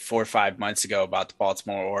 probably like 4 or 5 months ago, about the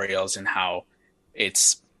Baltimore Orioles and how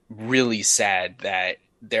it's really sad that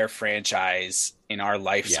their franchise in our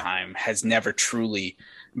lifetime has never truly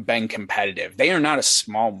been competitive. They are not a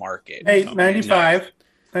small market. Hey, 95,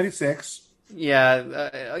 96.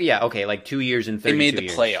 Yeah, okay, like 2 years and 32 They made the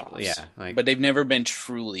years. playoffs, but they've never been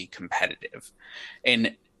truly competitive.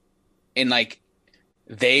 And like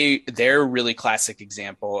they're a really classic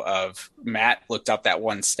example of, Matt looked up that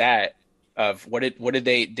one stat of what did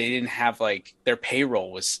they didn't have, like, their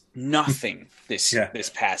payroll was nothing this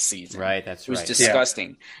past season. Right, that's right. It was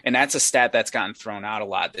disgusting. Yeah. And that's a stat that's gotten thrown out a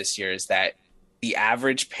lot this year, is that the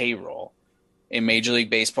average payroll in Major League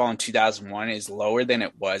Baseball in 2001 is lower than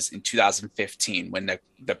it was in 2015 when the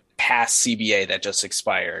past CBA that just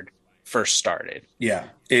expired first started. Yeah.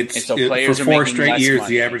 Players for 4 straight years,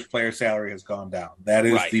 money. The average player salary has gone down. That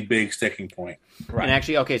is the big sticking point. Right. And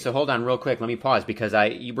actually, okay, so hold on real quick. Let me pause because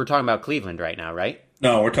we're talking about Cleveland right now, right?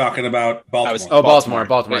 No, we're talking about Baltimore.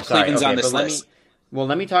 Baltimore. Sorry. Cleveland's on this list.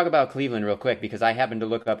 Let me talk about Cleveland real quick because I happened to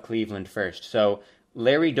look up Cleveland first. So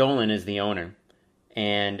Larry Dolan is the owner.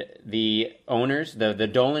 And the owners, the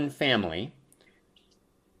Dolan family,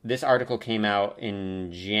 this article came out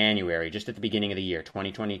in January, just at the beginning of the year,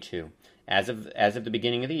 2022. As of the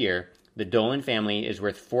beginning of the year, the Dolan family is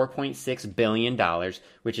worth $4.6 billion,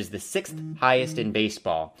 which is the 6th highest in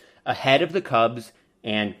baseball, ahead of the Cubs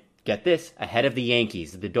and, get this, ahead of the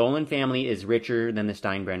Yankees. The Dolan family is richer than the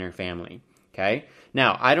Steinbrenner family. Okay?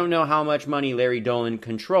 Now, I don't know how much money Larry Dolan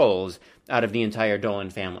controls out of the entire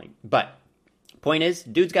Dolan family, but point is,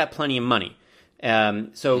 dude's got plenty of money.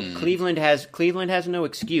 Cleveland has no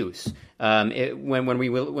excuse. When we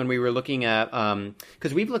were looking at,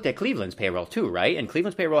 because we've looked at Cleveland's payroll too, right? And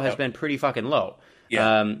Cleveland's payroll has been pretty fucking low.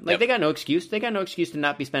 Yeah. They got no excuse. They got no excuse to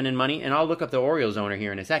not be spending money. And I'll look up the Orioles owner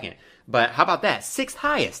here in a second. But how about that? 6th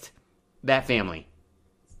highest, that family.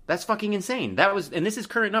 That's fucking insane. And this is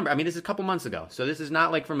current number. I mean, this is a couple months ago. So this is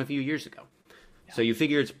not like from a few years ago. Yeah. So you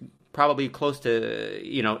figure it's probably close to,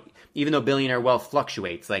 even though billionaire wealth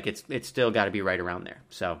fluctuates, like it's still got to be right around there.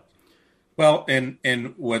 So, well, okay,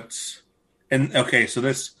 so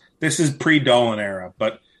this is pre-Dolan era,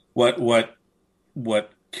 but what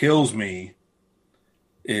kills me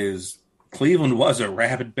is Cleveland was a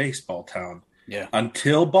rabid baseball town,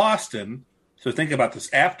 until Boston. So think about this: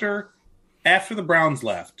 after the Browns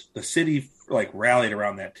left, the city rallied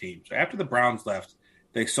around that team. So after the Browns left,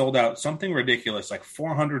 they sold out something ridiculous, like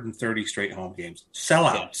 430 straight home games,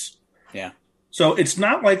 sellouts. Yeah. So it's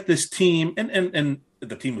not like this team, and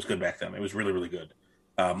the team was good back then. It was really, really good.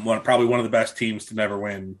 Probably one of the best teams to never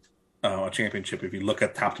win a championship. If you look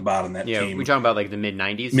at top to bottom, that team. We're talking about like the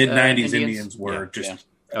mid-90s. Mid-90s Indians were just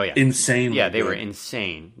insane. Yeah, they were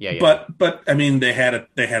insane. Yeah. But I mean, they had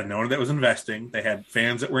an owner that was investing. They had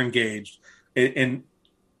fans that were engaged, and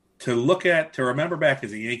to remember back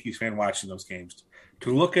as a Yankees fan watching those games,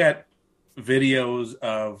 to look at videos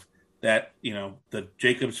of that, the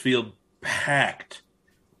Jacobs Field packed,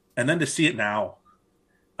 and then to see it now,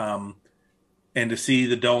 and to see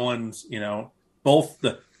the Dolans, both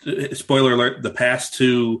the spoiler alert, the past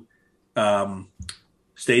two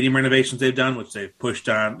stadium renovations they've done, which they've pushed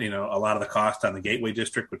on, a lot of the cost on the Gateway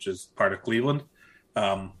District, which is part of Cleveland.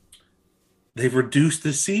 They've reduced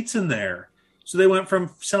the seats in there. So they went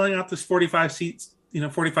from selling out this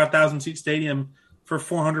 45,000 seat stadium for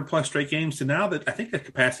 400 plus straight games to now that I think the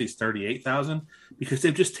capacity is 38,000, because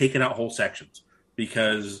they've just taken out whole sections,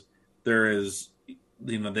 because there is,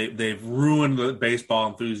 they've ruined the baseball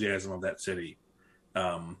enthusiasm of that city.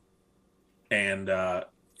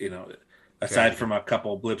 Aside from a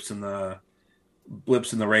couple blips in the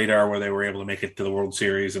radar where they were able to make it to the World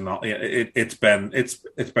Series and all, it's been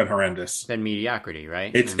horrendous. It's been mediocrity,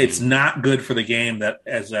 right? It's not good for the game that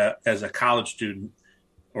as a college student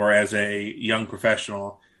or as a young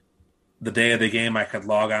professional, the day of the game I could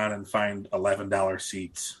log on and find $11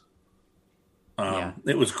 seats.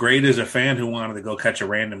 It was great as a fan who wanted to go catch a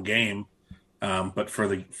random game. But for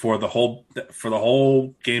the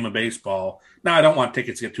whole game of baseball, now I don't want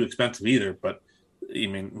tickets to get too expensive either. But I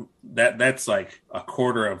mean that's like a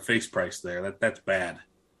quarter of face price there. That's bad.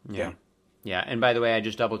 Yeah. And by the way, I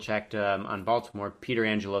just double checked on Baltimore. Peter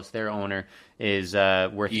Angelos, their owner, is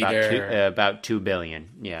worth about $2 billion.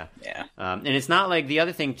 Yeah. And it's not like the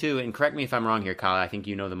other thing too. And correct me if I'm wrong here, Kyle. I think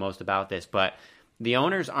you know the most about this, but the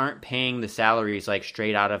owners aren't paying the salaries like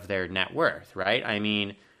straight out of their net worth, right? I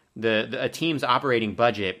mean, a team's operating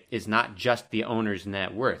budget is not just the owner's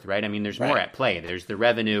net worth, right? I mean, there's more at play. There's the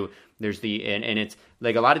revenue. There's and it's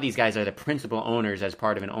like a lot of these guys are the principal owners as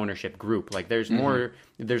part of an ownership group. Like there's more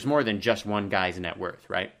than just one guy's net worth,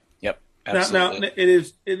 right? Yep, absolutely. Now it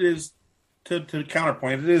is to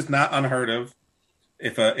counterpoint. It is not unheard of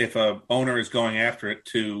if a owner is going after it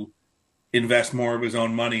to invest more of his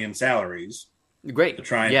own money in salaries. Great. To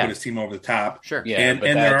try and put his team over the top. Sure. Yeah, and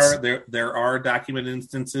there are documented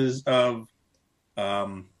instances of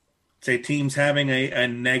say teams having a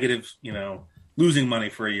negative, losing money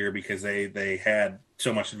for a year because they had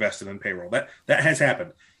so much invested in payroll. That has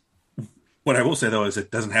happened. What I will say though is it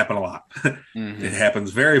doesn't happen a lot. It happens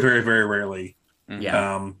very, very, very rarely.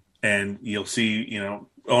 Yeah. And you'll see,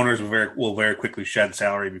 owners will very quickly shed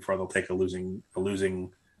salary before they'll take a losing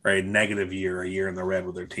or a negative year, a year in the red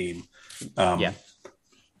with their team. Go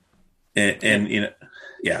ahead,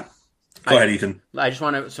 Ethan. I just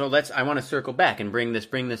want to, I want to circle back and bring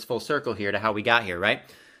this full circle here to how we got here, right?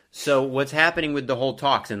 So what's happening with the whole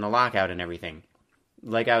talks and the lockout and everything?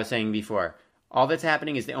 Like I was saying before, all that's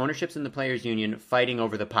happening is the ownerships and the players union fighting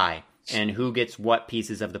over the pie and who gets what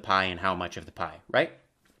pieces of the pie and how much of the pie, right?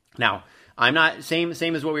 Now, I'm not, same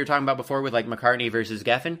as what we were talking about before with like McCartney versus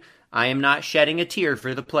Geffen, I am not shedding a tear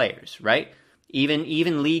for the players, right?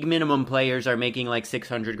 Even league minimum players are making like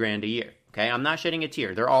 $600,000 a year. Okay, I'm not shedding a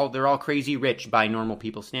tear. They're all crazy rich by normal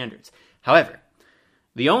people's standards. However,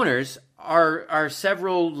 the owners are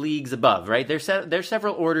several leagues above, right? They're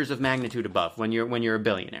several orders of magnitude above when you're a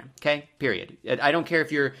billionaire. Okay, period. I don't care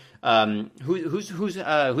if you're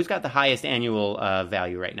who's got the highest annual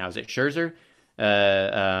value right now. Is it Scherzer,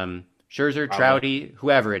 Trouty,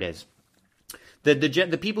 whoever it is?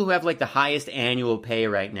 The people who have like the highest annual pay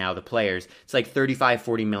right now, the players, it's like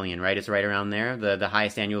 35-40 million, right? It's right around there, the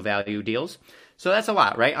highest annual value deals. So that's a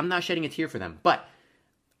lot, right? I'm not shedding a tear for them, but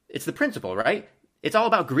it's the principle, right? It's all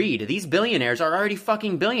about greed. These billionaires are already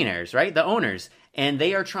fucking billionaires, right? The owners, and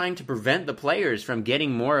they are trying to prevent the players from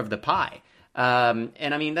getting more of the pie. And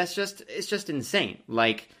I mean, it's just insane.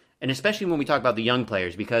 Like, and especially when we talk about the young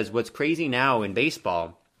players, because what's crazy now in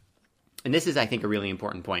baseball, and this is, I think, a really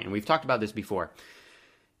important point, and we've talked about this before.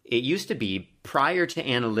 It used to be, prior to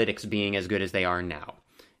analytics being as good as they are now,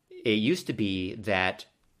 it used to be that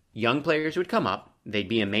young players would come up, they'd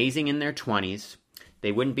be amazing in their 20s,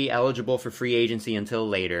 they wouldn't be eligible for free agency until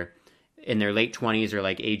later, in their late 20s or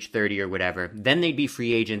like age 30 or whatever, then they'd be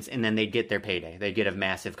free agents, and then they'd get their payday. They'd get a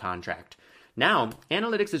massive contract. Now,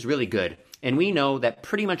 analytics is really good, and we know that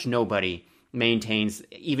pretty much nobody maintains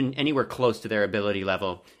even anywhere close to their ability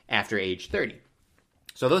level after age 30.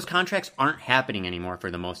 So those contracts aren't happening anymore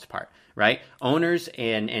for the most part, right? Owners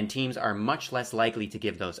and teams are much less likely to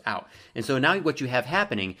give those out. And so now what you have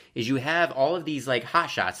happening is you have all of these like hot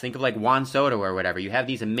shots. Think of like Juan Soto or whatever. You have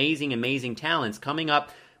these amazing, amazing talents coming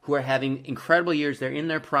up who are having incredible years. They're in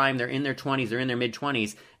their prime, they're in their 20s, they're in their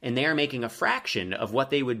mid-20s, and they are making a fraction of what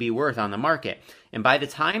they would be worth on the market. And by the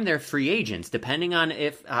time they're free agents, depending on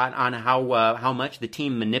how much the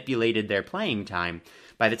team manipulated their playing time,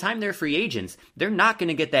 by the time they're free agents, they're not going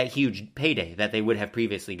to get that huge payday that they would have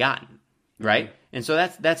previously gotten, right? Mm-hmm. And so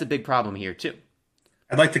that's a big problem here too.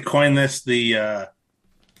 I'd like to coin this the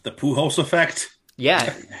Pujols effect.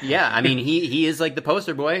 Yeah. I mean, he is like the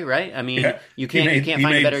poster boy, right? I mean, you can't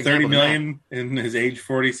find a better example than that. $30 million in his age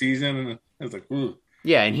 40 season, and I was like, ooh.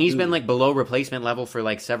 Yeah, and he's been like below replacement level for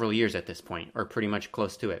like several years at this point, or pretty much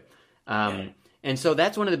close to it. And so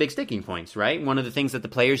that's one of the big sticking points, right? One of the things that the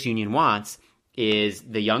players' union wants is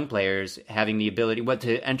the young players having the ability,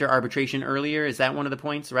 to enter arbitration earlier. Is that one of the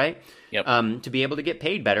points, right? Yep. To be able to get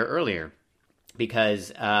paid better earlier,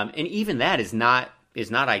 because and even that is not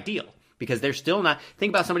ideal. Because they're still not.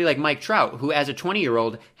 Think about somebody like Mike Trout, who as a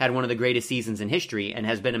 20-year-old had one of the greatest seasons in history and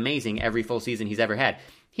has been amazing every full season he's ever had.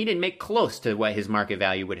 He didn't make close to what his market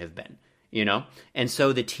value would have been, And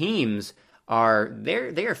so the teams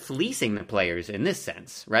they're fleecing the players in this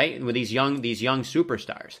sense, right? With these young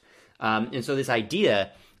superstars. And so this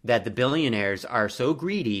idea that the billionaires are so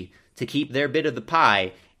greedy to keep their bit of the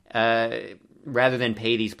pie, rather than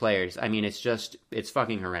pay these players. I mean, it's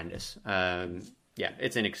fucking horrendous. Yeah,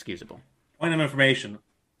 it's inexcusable. Point of information: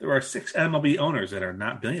 there are 6 MLB owners that are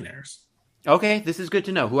not billionaires. Okay, this is good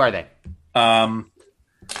to know. Who are they? Do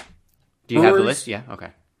you Brewers, have the list? Yeah, okay.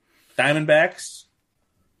 Diamondbacks,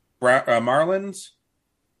 Marlins,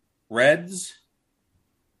 Reds,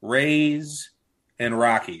 Rays, and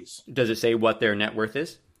Rockies. Does it say what their net worth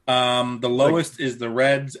is? The lowest is the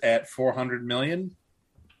Reds at $400 million,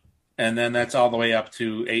 and then that's all the way up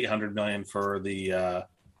to $800 million for the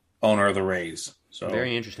owner of the Rays. So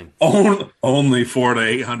very interesting. Only $400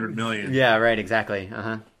 to $800 million. Yeah, right. Exactly.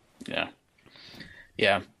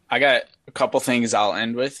 Yeah. I got a couple things I'll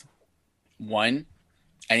end with. One,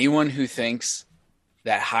 anyone who thinks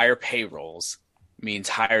that higher payrolls means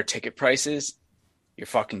higher ticket prices, you're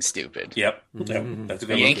fucking stupid. Yep. That's a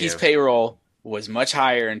good The Yankees' payroll was much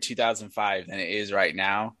higher in 2005 than it is right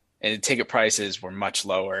now, and the ticket prices were much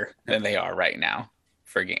lower than they are right now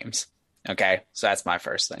for games. Okay, so that's my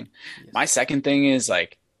first thing. Yes. My second thing is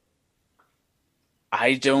like,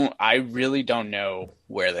 I really don't know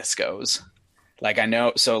where this goes. Like I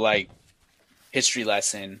know, so like history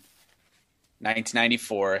lesson,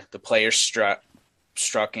 1994, the players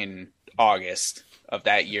struck in August of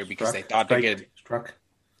that year because they thought they could struck.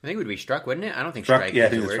 I think it would be struck, wouldn't it? I don't think struck. Strike. Yeah, I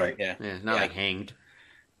think it's right. Yeah, not like hanged.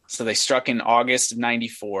 So they struck in August of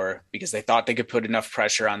 94 because they thought they could put enough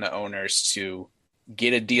pressure on the owners to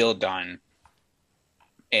get a deal done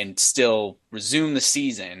and still resume the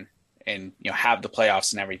season and have the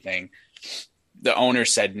playoffs and everything. The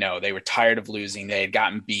owners said no. They were tired of losing. They had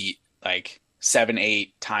gotten beat like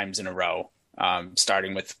 7-8 times in a row,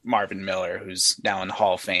 starting with Marvin Miller, who's now in the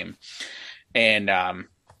Hall of Fame. And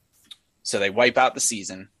so they wipe out the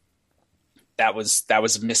season. That was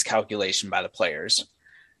a miscalculation by the players.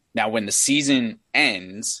 Now, when the season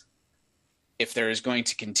ends, if there is going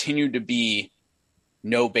to continue to be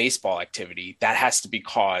no baseball activity, that has to be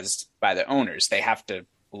caused by the owners. They have to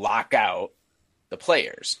lock out the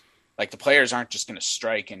players. Like the players aren't just going to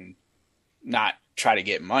strike and not try to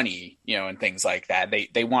get money, and things like that.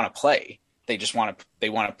 They want to play. They just want to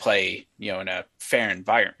play, in a fair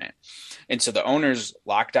environment. And so the owners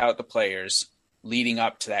locked out the players leading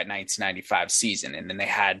up to that 1995 season. And then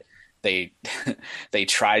they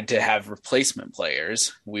tried to have replacement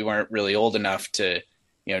players. We weren't really old enough to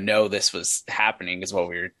know this was happening because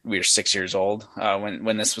we were 6 years old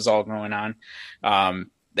when this was all going on.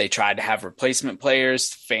 They tried to have replacement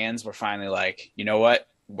players. Fans were finally like, you know what?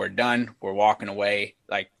 We're done. We're walking away.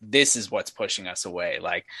 Like, this is what's pushing us away.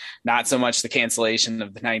 Like, not so much the cancellation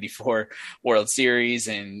of the 94 World Series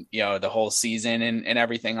and, the whole season and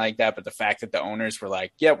everything like that. But the fact that the owners were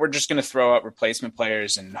like, yeah, we're just going to throw out replacement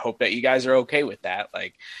players and hope that you guys are okay with that.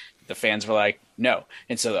 Like, the fans were like, no.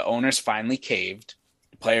 And so the owners finally caved.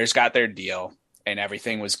 The players got their deal and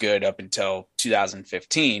everything was good up until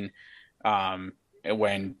 2015.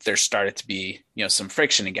 When there started to be, some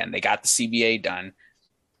friction again. They got the CBA done.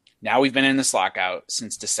 Now we've been in this lockout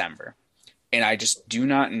since December, and I just do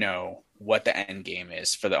not know what the end game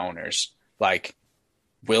is for the owners. Like,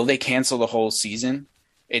 will they cancel the whole season?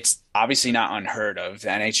 It's obviously not unheard of. The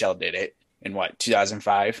NHL did it in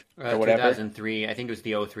 2005 or whatever? 2003. I think it was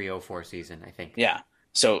the 03-04 season, I think. Yeah.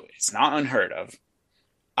 So it's not unheard of.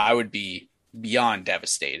 I would be beyond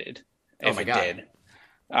devastated if it did.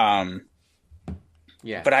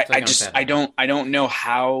 Yeah. But I don't know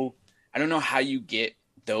how you get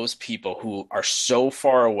those people who are so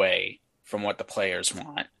far away from what the players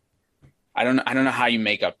want. I don't know how you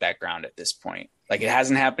make up that ground at this point. Like, it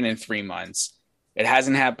hasn't happened in 3 months. It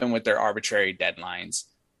hasn't happened with their arbitrary deadlines.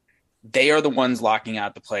 they are the ones locking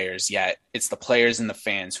out the players, yet it's the players and the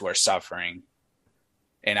fans who are suffering.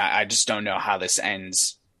 And I just don't know how this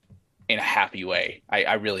ends in a happy way.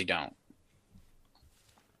 I really don't.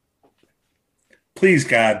 Please,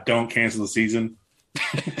 God, don't cancel the season.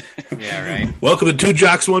 Yeah, right. Welcome to Two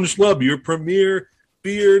Jocks, One Schlub, your premier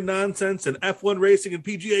beer, nonsense, and F1 racing and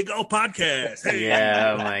PGA golf podcast. Hey.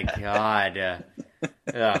 Yeah, oh my God.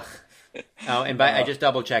 Ugh. Oh, and I just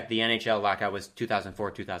double-checked. The NHL lockout was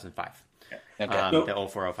 2004-2005. Okay. The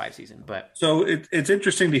 04-05 season. But So it's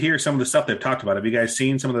interesting to hear some of the stuff they've talked about. Have you guys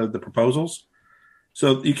seen some of the proposals?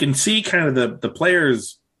 So you can see kind of the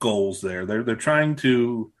players' goals there. They're trying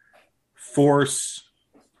to force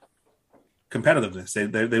competitiveness.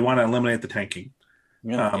 They want to eliminate the tanking.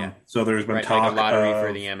 Yeah. So there's been like talk a lottery of,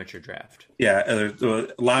 for the amateur draft. Yeah, there's a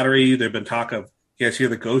lottery. There's been talk of, you guys hear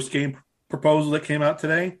the ghost game proposal that came out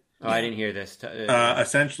today? Oh, I didn't hear this.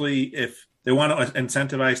 Essentially, if they want to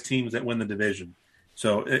incentivize teams that win the division.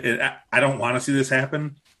 So I don't want to see this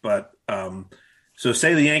happen, but so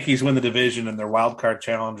say the Yankees win the division and their wild card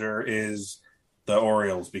challenger is the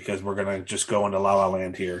Orioles, because we're going to just go into La La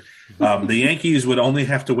Land here. The Yankees would only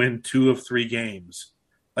have to win 2 of 3 games,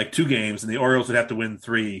 like 2 games, and the Orioles would have to win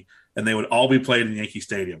 3, and they would all be played in Yankee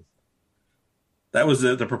Stadium. That was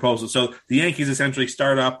the proposal. So the Yankees essentially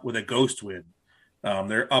start up with a ghost win.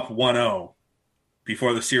 They're up 1-0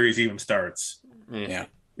 before the series even starts. Yeah.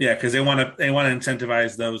 Yeah, because they want to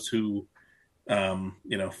incentivize those who,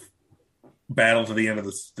 battle to the end of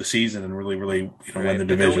the season and really win the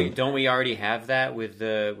division. Don't we already have that with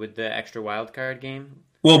the extra wild card game?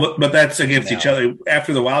 Well, but that's against each other.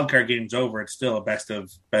 After the wild card game's over, it's still a best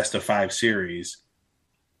of 5 series.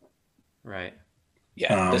 Right.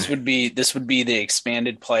 Yeah. This would be the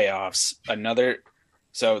expanded playoffs.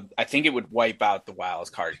 So I think it would wipe out the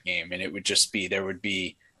wild card game, and it would just be, there would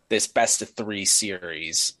be this best of 3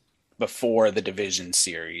 series before the division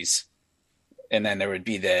series. And then there would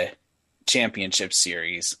be the championship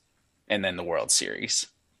series and then the World Series,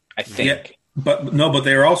 I think. Yeah, but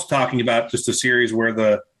they were also talking about just a series where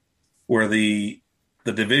the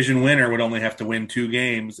division winner would only have to win 2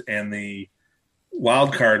 games and the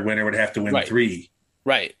wild card winner would have to win 3.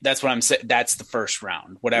 Right. That's what I'm saying. That's the first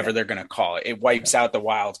round, whatever they're going to call it. It wipes out the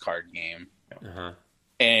wild card game. Uh-huh.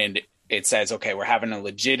 And it says, okay, we're having a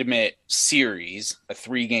legitimate series, a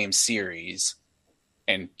 3-game series,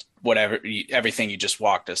 and everything you just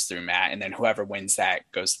walked us through, Matt. And then whoever wins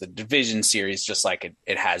that goes to the division series, just like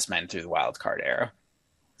it has been through the wild card era.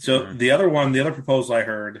 So the other proposal I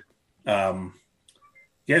heard, you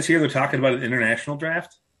guys hear they're talking about an international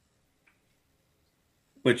draft,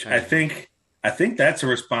 which I think that's a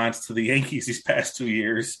response to the Yankees these past 2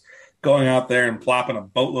 years going out there and plopping a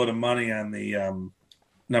boatload of money on the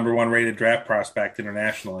number 1 rated draft prospect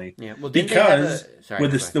internationally. Yeah, well, because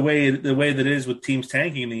the way that it is with teams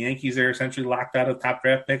tanking, the Yankees are essentially locked out of top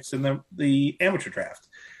draft picks in the amateur draft.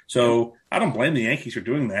 So I don't blame the Yankees for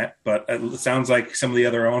doing that, but it sounds like some of the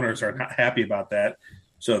other owners are not happy about that.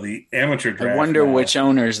 So the amateur draft. I wonder which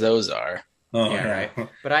owners those are. Oh, yeah, right.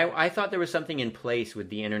 But I thought there was something in place with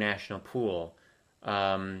the international pool,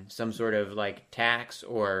 some sort of like tax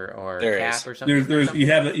or cap or something.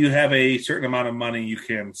 You have a certain amount of money you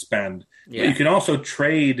can spend. Yeah. But you can also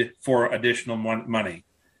trade for additional money.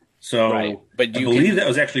 So right. But I believe that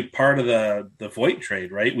was actually part of the Voit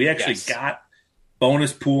trade, right? We actually got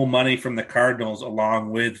bonus pool money from the Cardinals along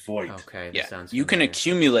with Voit. Okay, yeah. Sounds you familiar. can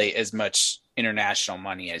accumulate as much international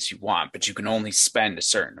money as you want, but you can only spend a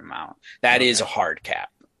certain amount. That is a hard cap.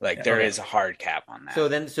 There is a hard cap on that.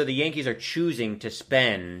 So the Yankees are choosing to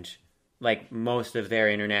spend like most of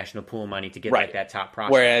their international pool money to get like that top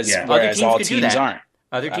prospect. Whereas all teams aren't.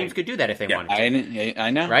 Other teams could do that if they wanted to.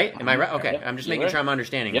 I know. Right? Am I right? Okay. I'm just making sure I'm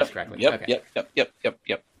understanding this correctly. Yep.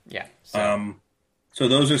 Yeah. So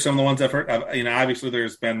those are some of the ones I've heard. Obviously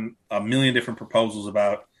there's been a million different proposals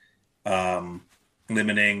about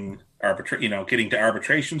limiting getting to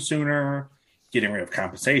arbitration sooner, getting rid of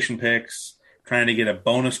compensation picks, trying to get a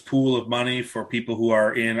bonus pool of money for people who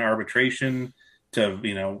are in arbitration to,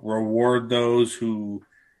 reward those who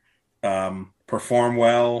perform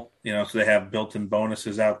well, so they have built-in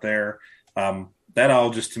bonuses out there. That all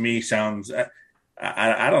just to me sounds,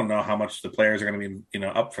 I don't know how much the players are going to be,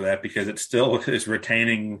 up for that, because it still is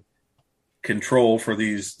retaining control for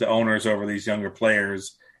the owners over these younger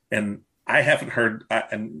players. And I haven't heard,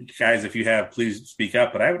 and guys, if you have, please speak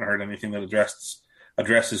up, but I haven't heard anything that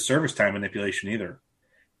addresses service time manipulation either,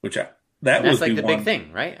 which that's like the big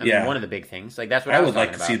thing, right? I mean, one of the big things. Like that's what I would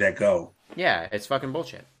like to see that go. Yeah, it's fucking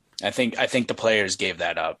bullshit. I think the players gave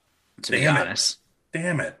that up, to be honest.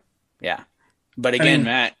 Damn it. Yeah. But again,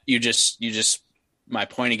 Matt, you just my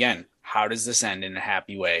point again. how does this end in a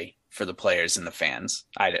happy way for the players and the fans?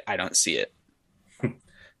 I don't see it.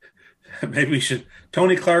 Maybe we should.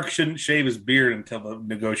 Tony Clark shouldn't shave his beard until the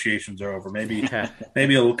negotiations are over. Maybe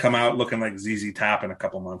he'll come out looking like ZZ Top in a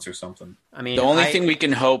couple months or something. I mean, the only thing we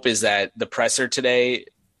can hope is that the presser today,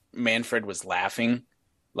 Manfred was laughing,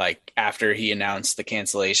 like after he announced the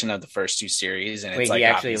cancellation of the first 2 series, and wait, it's like he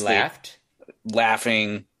actually laughed,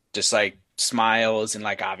 laughing, just like smiles, and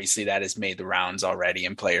like obviously that has made the rounds already,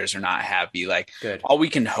 and players are not happy. Like, good. All we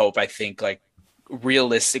can hope, I think, like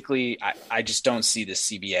realistically, I just don't see the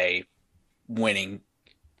CBA winning,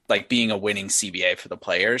 like being a winning CBA for the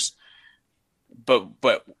players. But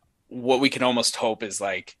what we can almost hope is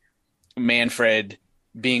like Manfred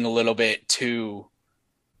being a little bit too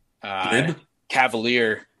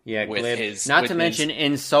cavalier. Yeah, with glib. his, not with to mention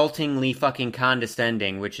insultingly fucking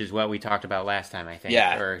condescending, which is what we talked about last time, I think.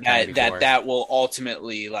 Yeah, or that will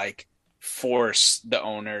ultimately like force the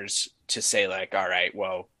owners to say like, all right,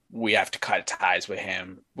 well, we have to cut ties with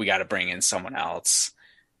him. We got to bring in someone else.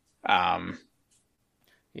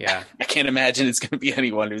 Yeah, I can't imagine it's going to be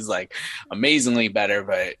anyone who's like amazingly better,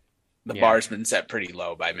 but the bar's been set pretty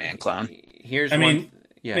low by Man Clown.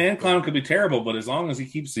 Man Clown could be terrible, but as long as he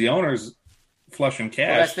keeps the owners flush and cash.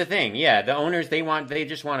 Well, that's the thing. Yeah, the owners they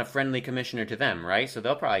just want a friendly commissioner to them, right? So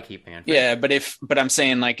they'll probably keep Manfred. Yeah, but I'm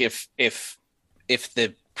saying like if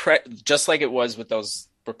the just like it was with those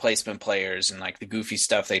replacement players and like the goofy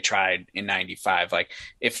stuff they tried in 95, like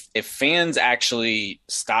if fans actually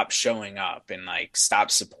stop showing up and like stop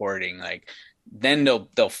supporting, like then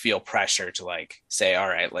they'll feel pressure to like say, all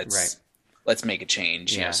right, let's make a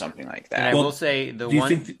change, you know, something like that. And I will say do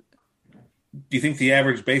you think the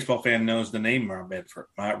average baseball fan knows the name Rob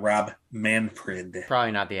Manfred?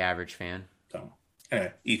 Probably not the average fan. So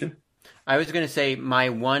anyway, Ethan, I was going to say my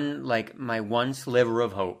one sliver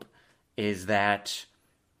of hope is that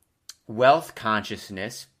wealth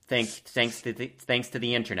consciousness, thanks to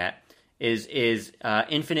the internet, is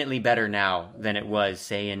infinitely better now than it was,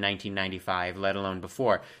 say, in 1995, let alone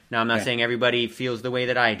before. Now, I'm not saying everybody feels the way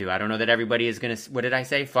that I do. I don't know that everybody is going to. What did I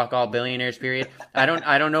say? Fuck all billionaires. Period. I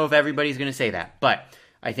don't know if everybody's going to say that, but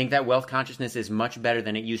I think that wealth consciousness is much better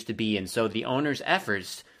than it used to be, and so the owners'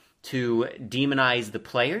 efforts to demonize the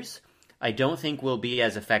players, I don't think will be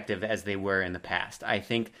as effective as they were in the past. I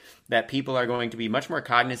think that people are going to be much more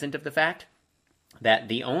cognizant of the fact that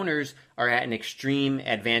the owners are at an extreme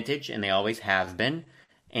advantage, and they always have been,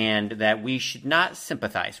 and that we should not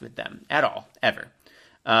sympathize with them at all, ever.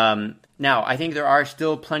 Now, I think there are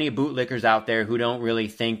still plenty of bootlickers out there who don't really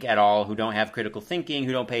think at all, who don't have critical thinking,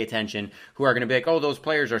 who don't pay attention, who are going to be like, oh, those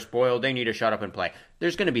players are spoiled, they need to shut up and play.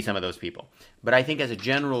 There's going to be some of those people. But I think as a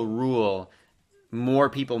general rule, more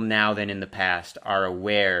people now than in the past are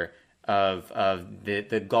aware of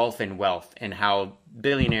the gulf in wealth and how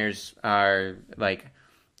billionaires are like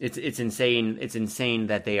it's insane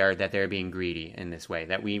that they're being greedy in this way,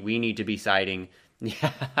 that we need to be siding.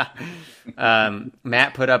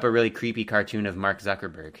 Matt put up a really creepy cartoon of Mark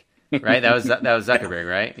Zuckerberg, right? That was Zuckerberg,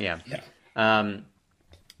 right? Yeah.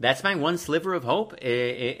 That's my one sliver of hope,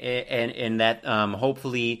 and that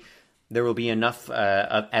hopefully there will be enough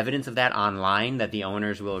of evidence of that online that the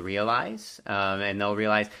owners will realize, and they'll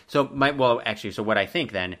realize. So what I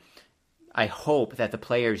think then, I hope that the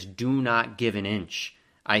players do not give an inch.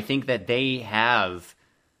 I think that if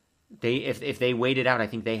they wait it out, I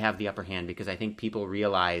think they have the upper hand, because I think people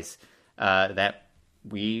realize that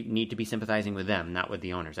we need to be sympathizing with them, not with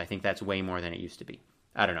the owners. I think that's way more than it used to be.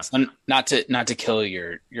 I don't know. So not to kill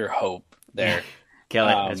your hope there. Kill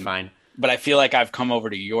it. That's fine. But I feel like I've come over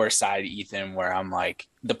to your side, Ethan, where I'm like,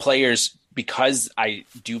 the players, because I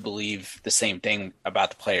do believe the same thing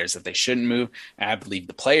about the players, that they shouldn't move, and I believe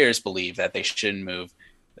the players believe that they shouldn't move,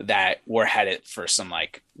 that we're headed for some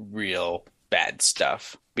like real bad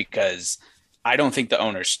stuff, because I don't think the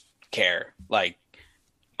owners care. Like,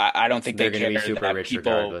 I don't think they're they care be super that rich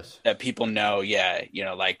people regardless. That people know,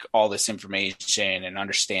 like all this information and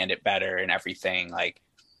understand it better and everything. Like,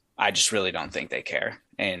 I just really don't think they care.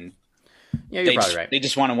 And yeah, you're probably right. They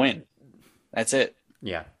just want to win. That's it.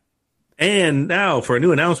 Yeah. And now for a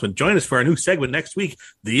new announcement. Join us for our new segment next week,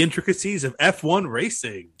 The Intricacies of F1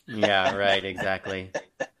 Racing. Yeah, right, exactly.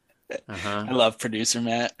 I love producer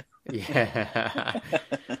Matt. Yeah.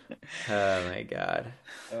 Oh, my God.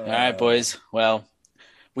 All right, boys. Well,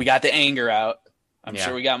 we got the anger out. I'm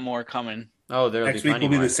sure we got more coming. Oh, there'll next be week will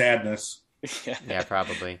be the sadness. Yeah,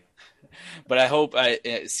 probably. But I hope,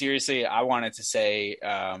 seriously, I wanted to say,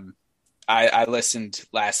 I listened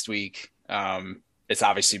last week. It's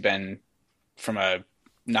obviously been from a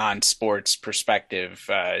non-sports perspective.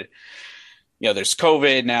 There's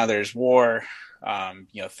COVID, now there's war.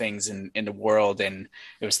 things in the world. And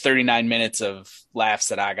it was 39 minutes of laughs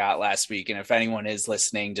that I got last week. And if anyone is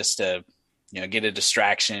listening, just to, get a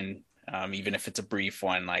distraction, even if it's a brief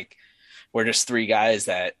one, like we're just three guys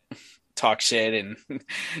that talk shit and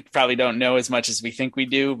probably don't know as much as we think we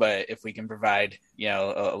do. But if we can provide,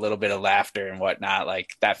 a little bit of laughter and whatnot, like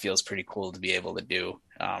that feels pretty cool to be able to do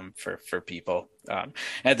for people.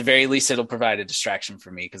 At the very least, it'll provide a distraction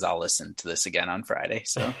for me because I'll listen to this again on Friday.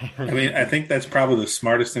 So, I mean, I think that's probably the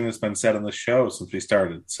smartest thing that's been said on the show since we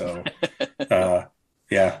started. So,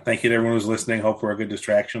 yeah, thank you to everyone who's listening. Hope we're a good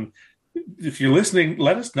distraction. If you're listening,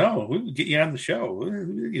 let us know. We can get you on the show.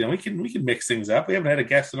 We can mix things up. We haven't had a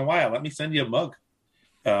guest in a while. Let me send you a mug.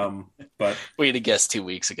 But we had a guest 2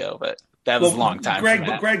 weeks ago, but that was a long time.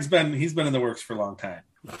 Greg's been in the works for a long time.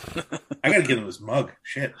 I got to get him his mug.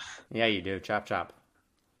 Shit. Yeah, you do. Chop, chop.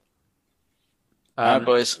 All right,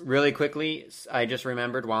 boys. Really quickly, I just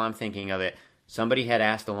remembered while I'm thinking of it, somebody had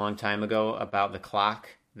asked a long time ago about the clock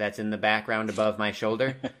that's in the background above my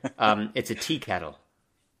shoulder. It's a tea kettle.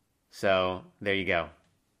 So there you go.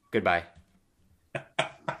 Goodbye.